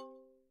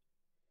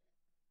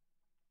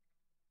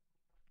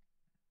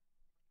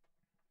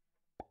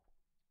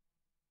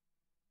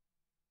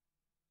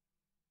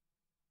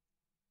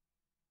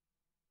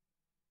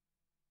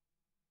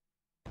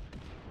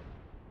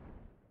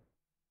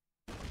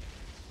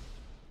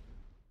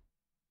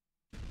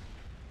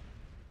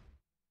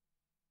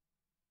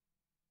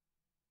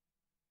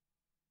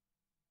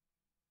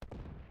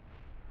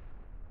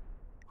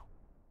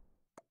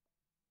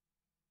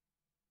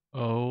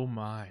 Oh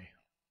my.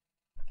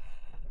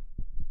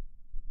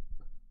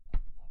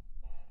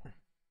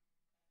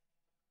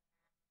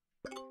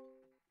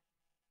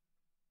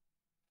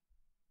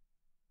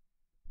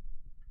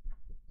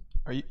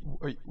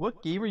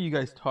 What game are you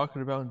guys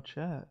talking about in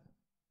chat?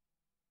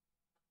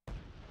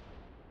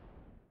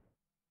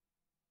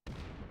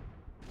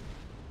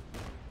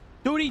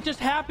 Dude, he just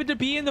happened to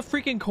be in the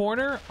freaking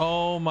corner.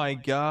 Oh my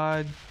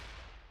god.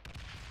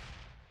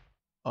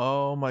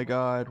 Oh my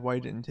god. Why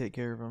didn't take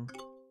care of him?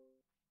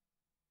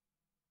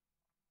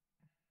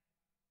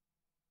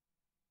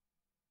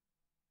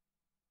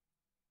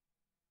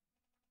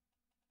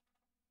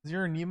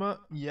 Zero Nima?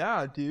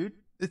 Yeah, dude.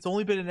 It's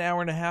only been an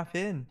hour and a half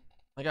in.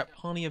 I got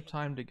plenty of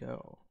time to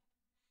go.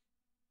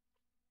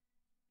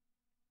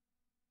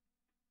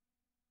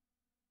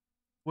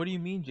 What do you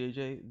mean,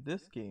 JJ?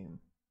 This game?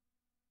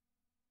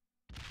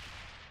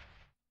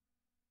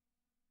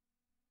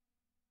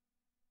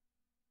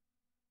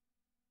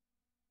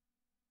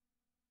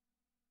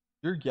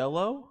 You're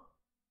yellow?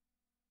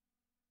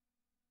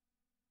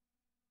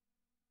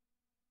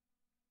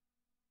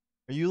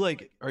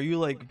 Are you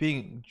like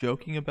being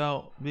joking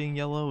about being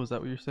yellow? Is that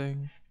what you're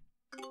saying?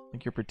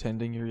 Like you're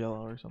pretending you're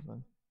yellow or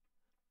something?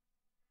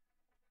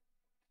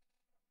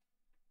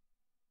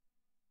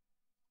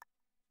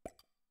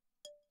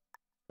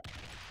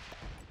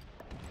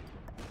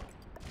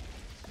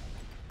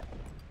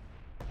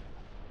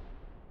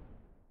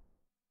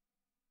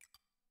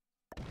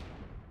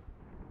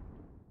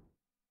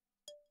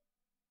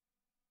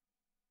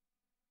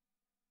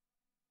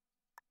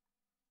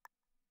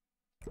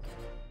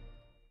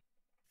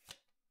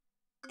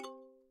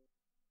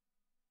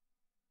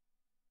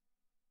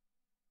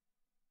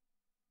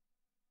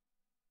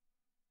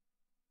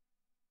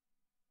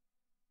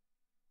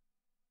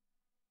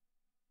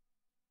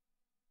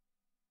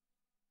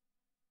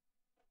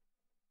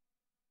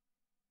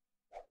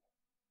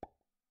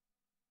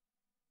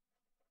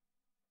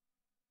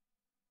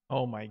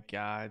 Oh my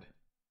god.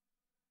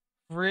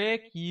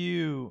 Frick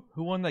you.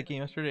 Who won that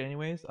game yesterday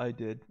anyways? I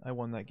did. I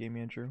won that game,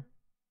 Andrew.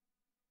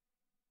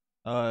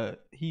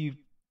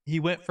 He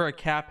went for a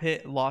cap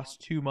hit,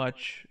 lost too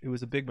much. It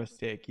was a big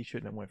mistake. He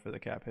shouldn't have went for the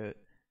cap hit.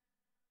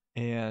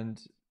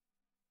 And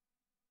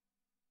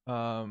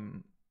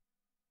um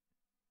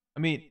I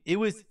mean, it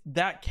was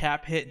that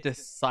cap hit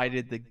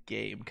decided the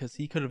game because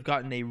he could have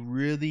gotten a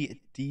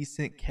really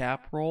decent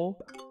cap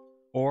roll,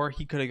 or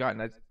he could have gotten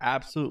an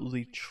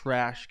absolutely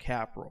trash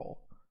cap roll,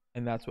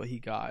 and that's what he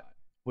got.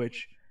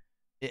 Which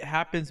it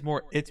happens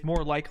more. It's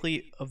more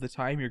likely of the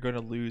time you're going to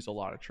lose a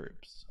lot of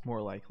troops.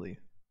 More likely.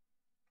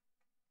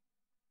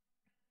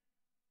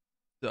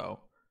 So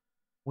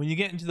when you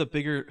get into the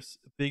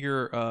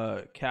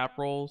bigger cap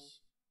rolls,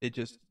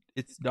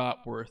 it's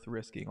not worth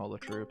risking all the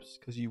troops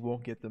because you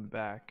won't get them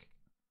back.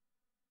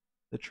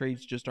 The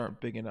trades just aren't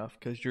big enough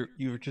because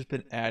you've just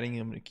been adding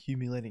them and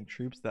accumulating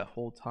troops that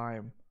whole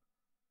time.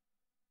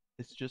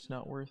 It's just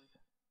not worth.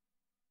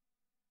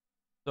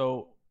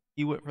 So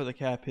he went for the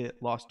cap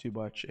hit, lost too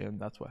much, and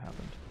that's what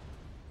happened.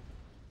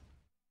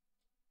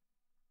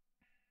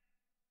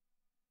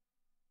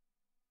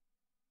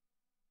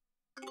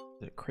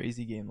 Did a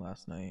crazy game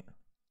last night.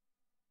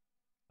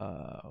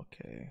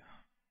 Okay.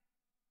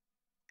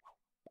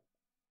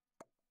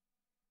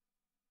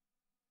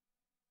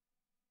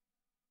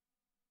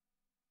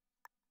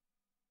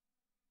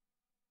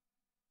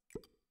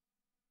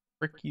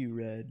 Frick you,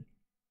 Red.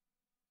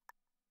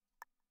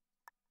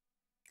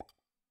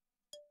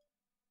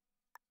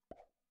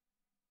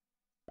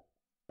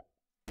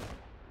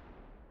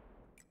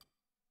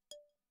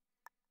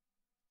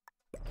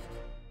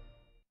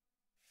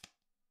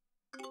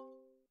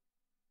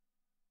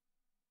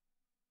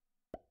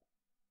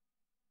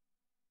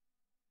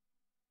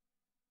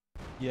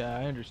 Yeah,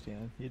 I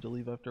understand. You had to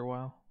leave after a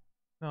while.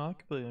 No, I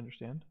completely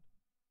understand.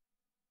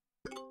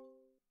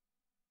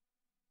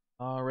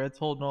 Red's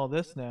holding all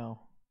this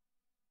now.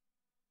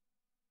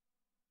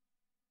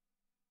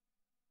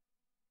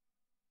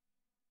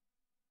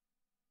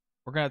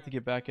 We're gonna have to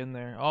get back in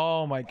there.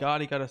 Oh my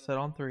god, he got a set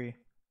on 3.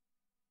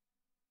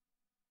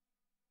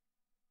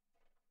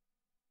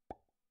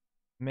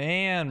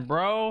 Man,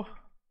 bro.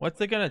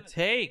 What's it gonna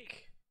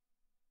take?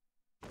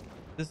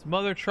 This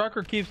mother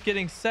trucker keeps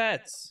getting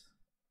sets.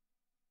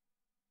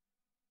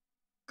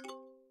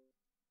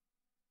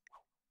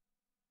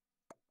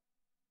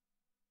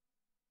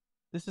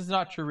 This is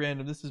not true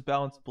random. This is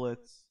balanced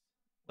blitz.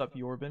 What's up,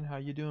 Yorban? How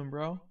you doing,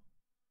 bro?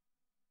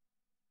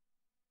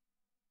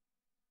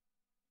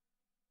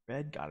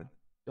 Red got a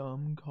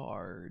dumb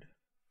card.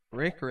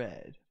 Brick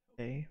Red.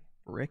 Okay,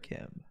 brick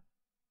him.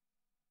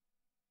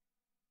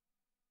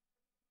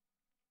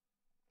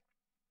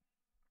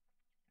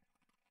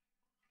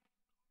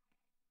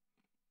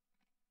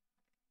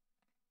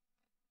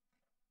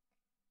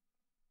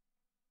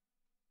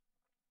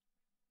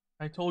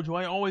 I told you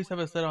I always have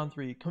a set on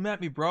 3. Come at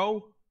me,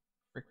 bro.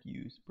 Frick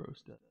you, bro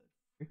stud.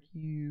 Frick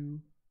you.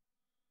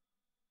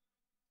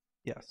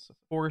 Yes, of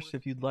course,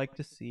 if you'd like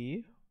to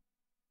see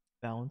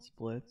balance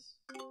splits.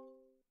 There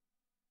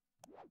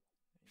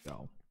you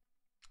go.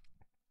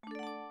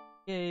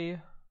 Yay.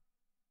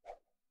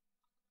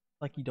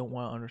 Like you don't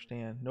want to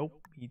understand.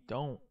 Nope, you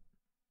don't.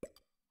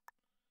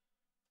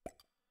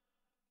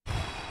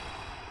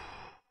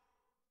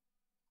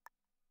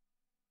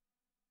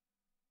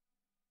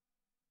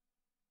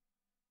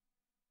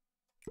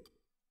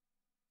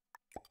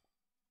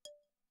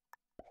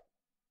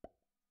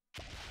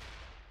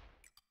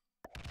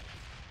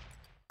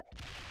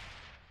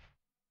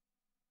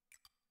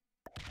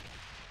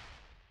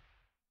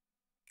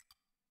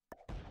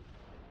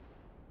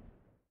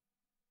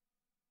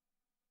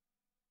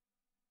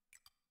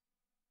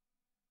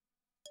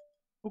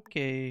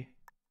 Okay.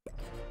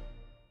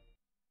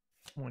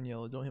 Come on,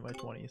 yellow. Don't hit my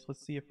 20s.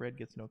 Let's see if red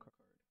gets no card.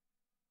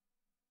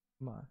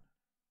 Come on.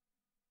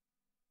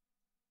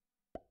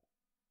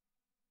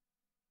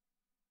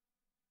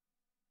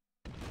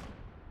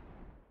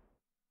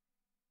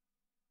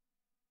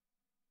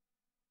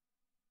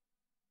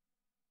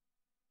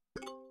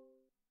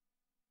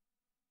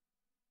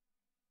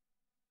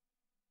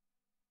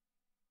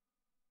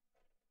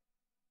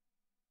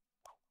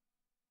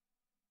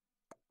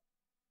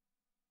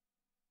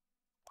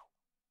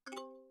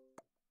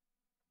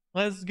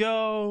 Let's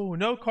go.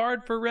 No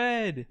card for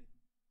red.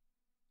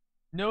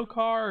 No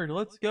card.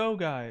 Let's go,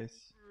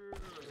 guys.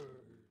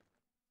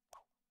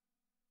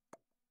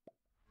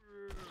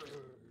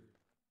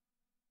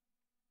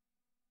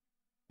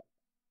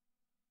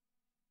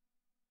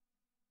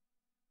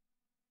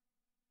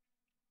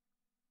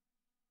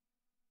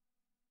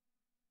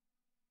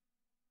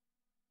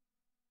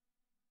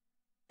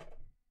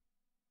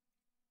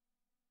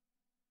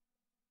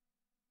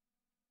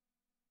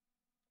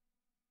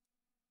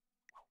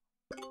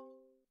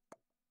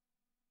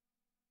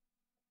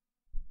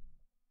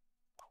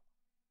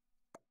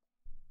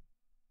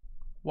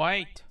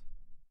 White.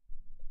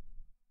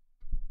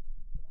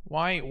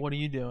 White, what are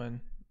you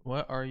doing?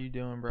 What are you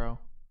doing, bro?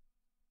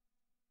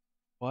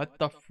 What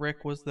the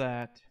frick was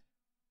that?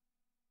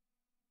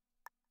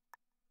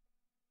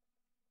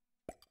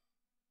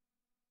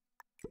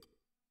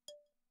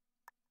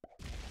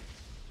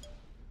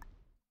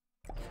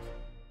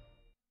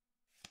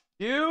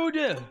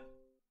 Dude!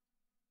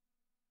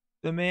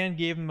 The man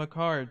gave him a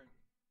card.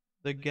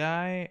 The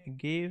guy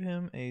gave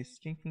him a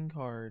stinking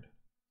card.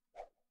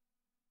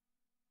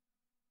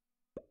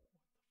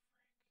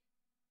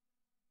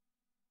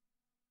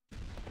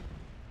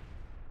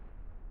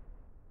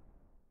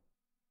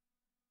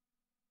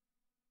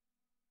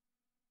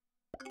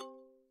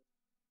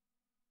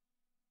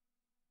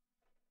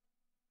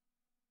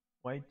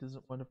 White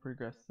doesn't want to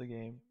progress the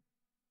game.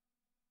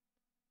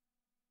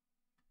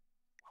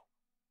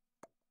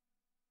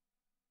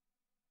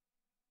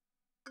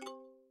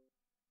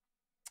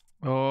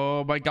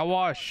 Oh my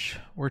gosh.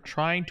 We're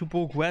trying to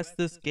progress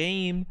this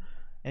game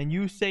and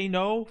you say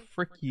no?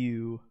 Frick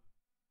you.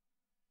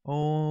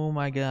 Oh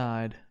my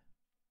god.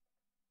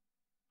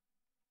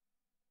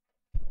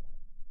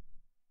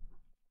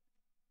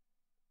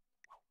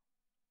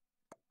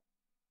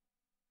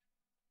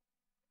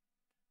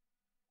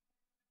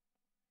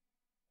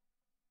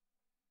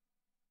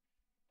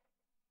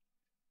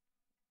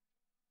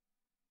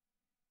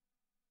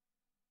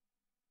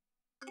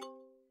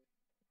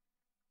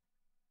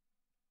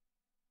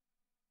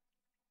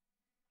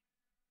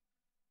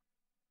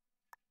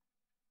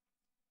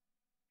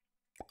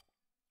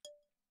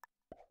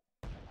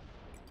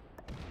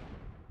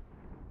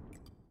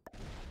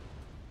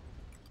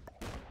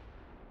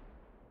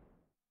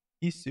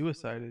 He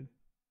suicided.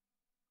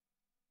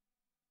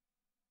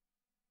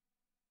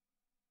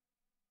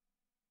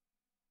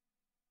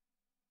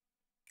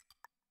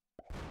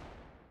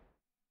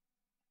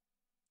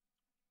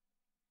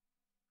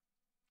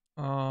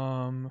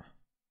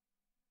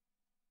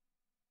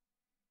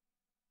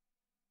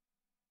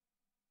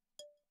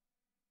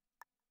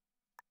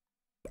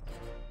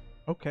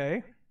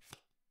 Okay.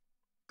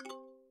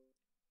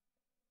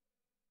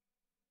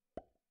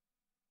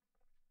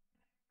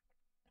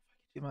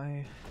 Get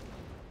my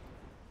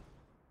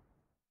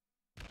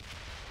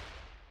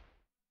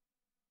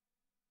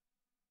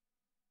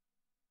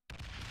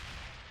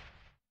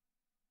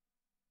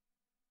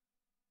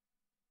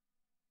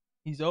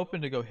He's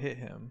open to go hit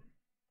him.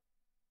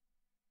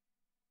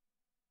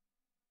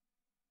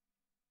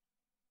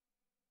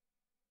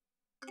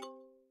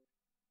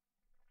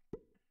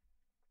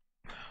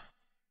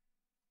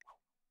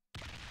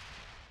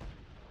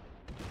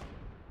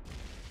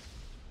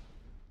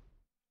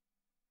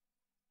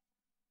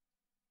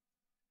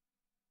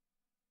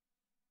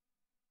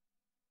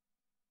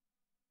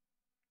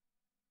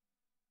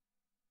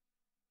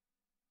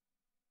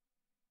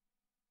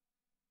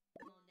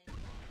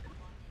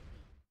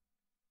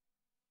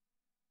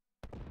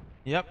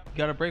 Yep,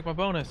 gotta break my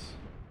bonus.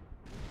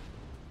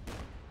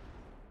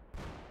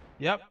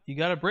 Yep, you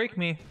gotta break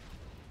me.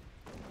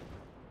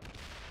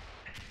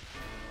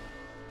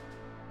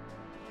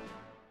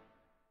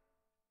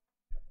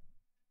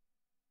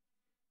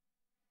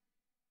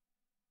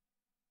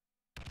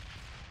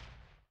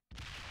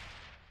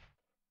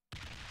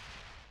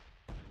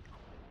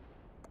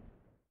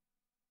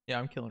 Yeah,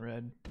 I'm killing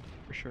red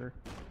for sure.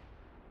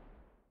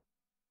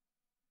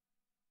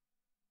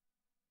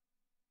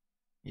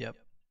 Yep.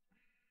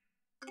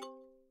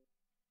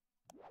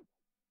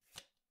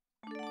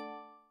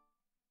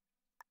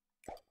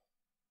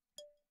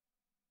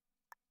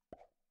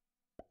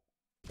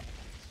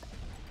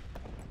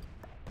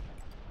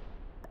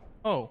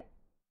 Oh.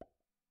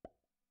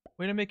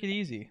 Way to make it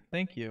easy.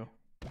 Thank you.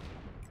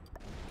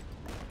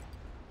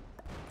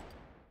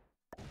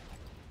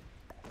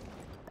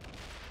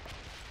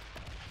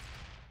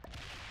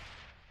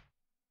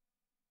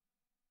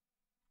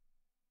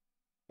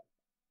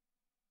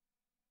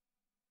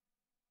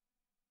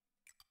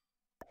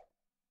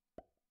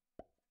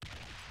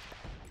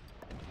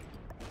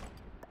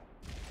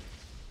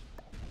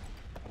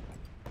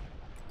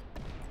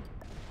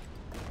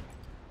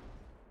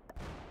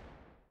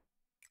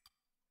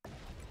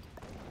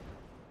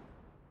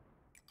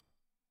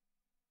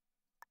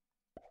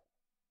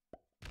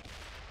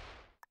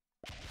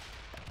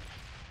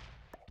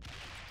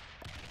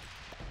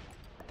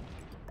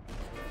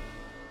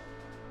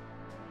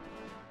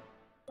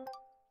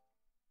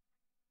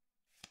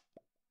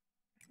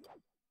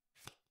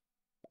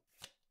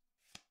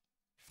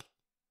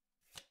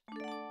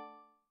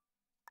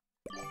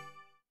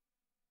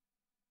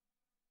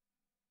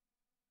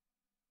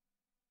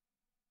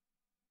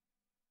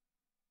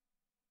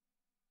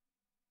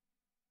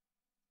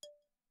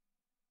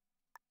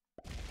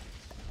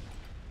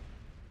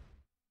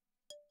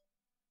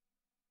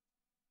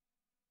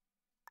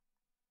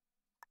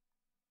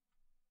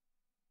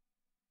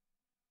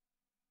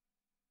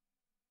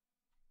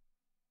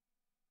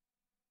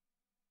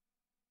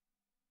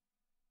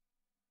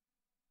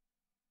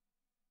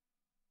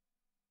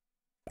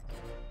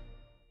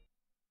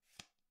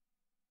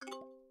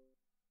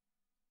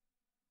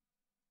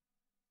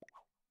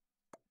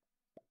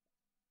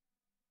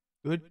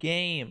 Good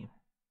game.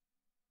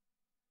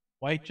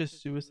 White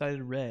just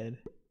suicided red.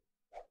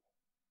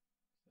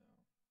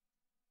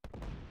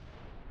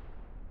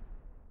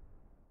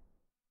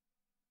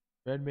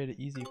 Red made it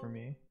easy for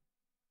me.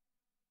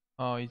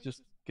 Oh, he's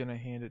just gonna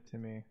hand it to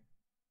me.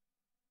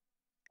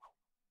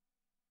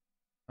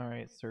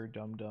 Alright, Sir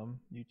Dum Dum.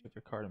 You took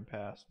a card and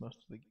passed most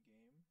of the game.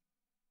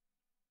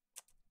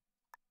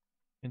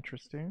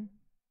 Interesting.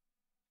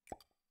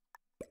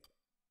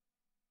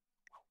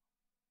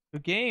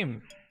 Good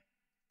game.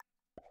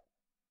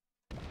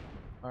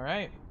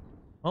 Alright.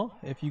 Well,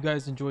 if you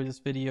guys enjoyed this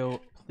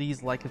video,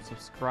 please like and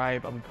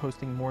subscribe. I'll be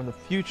posting more in the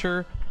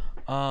future.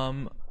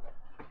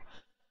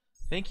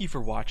 Thank you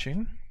for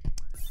watching.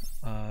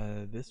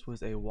 This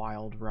was a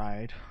wild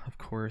ride, of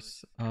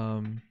course.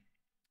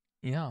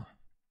 Yeah.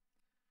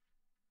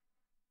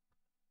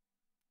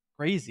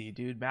 Crazy,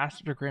 dude.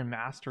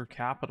 Master-Grandmaster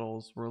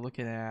capitals. We're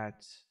looking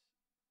at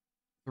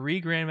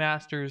 3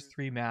 Grandmasters,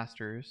 3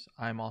 Masters.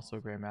 I'm also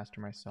a Grandmaster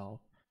myself.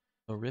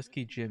 So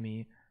Risky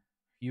Jimmy,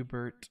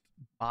 Hubert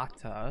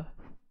Bata.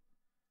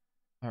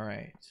 All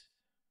right.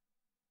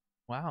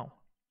 Wow.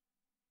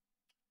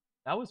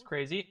 That was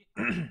crazy.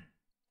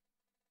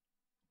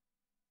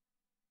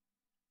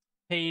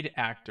 Paid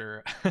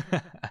actor.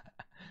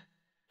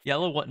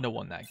 Yellow wouldn't have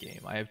won that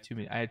game. I had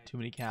too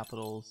many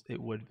capitals.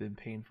 It would have been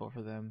painful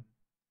for them.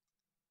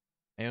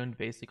 I owned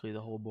basically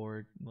the whole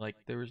board. Like,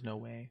 there was no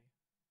way.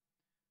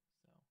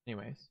 So,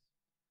 anyways,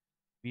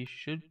 we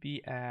should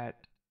be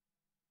at.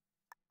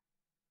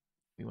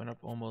 We went up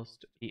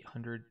almost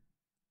 800.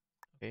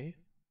 Okay,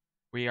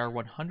 we are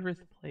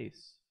 100th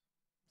place.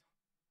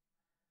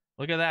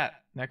 Look at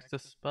that, next to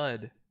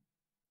Spud.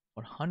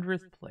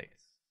 100th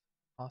place.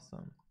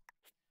 Awesome.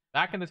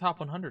 Back in the top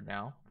 100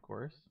 now, of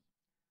course.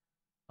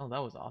 Oh,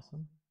 that was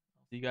awesome.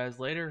 See you guys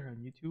later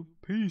on YouTube.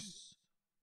 Peace.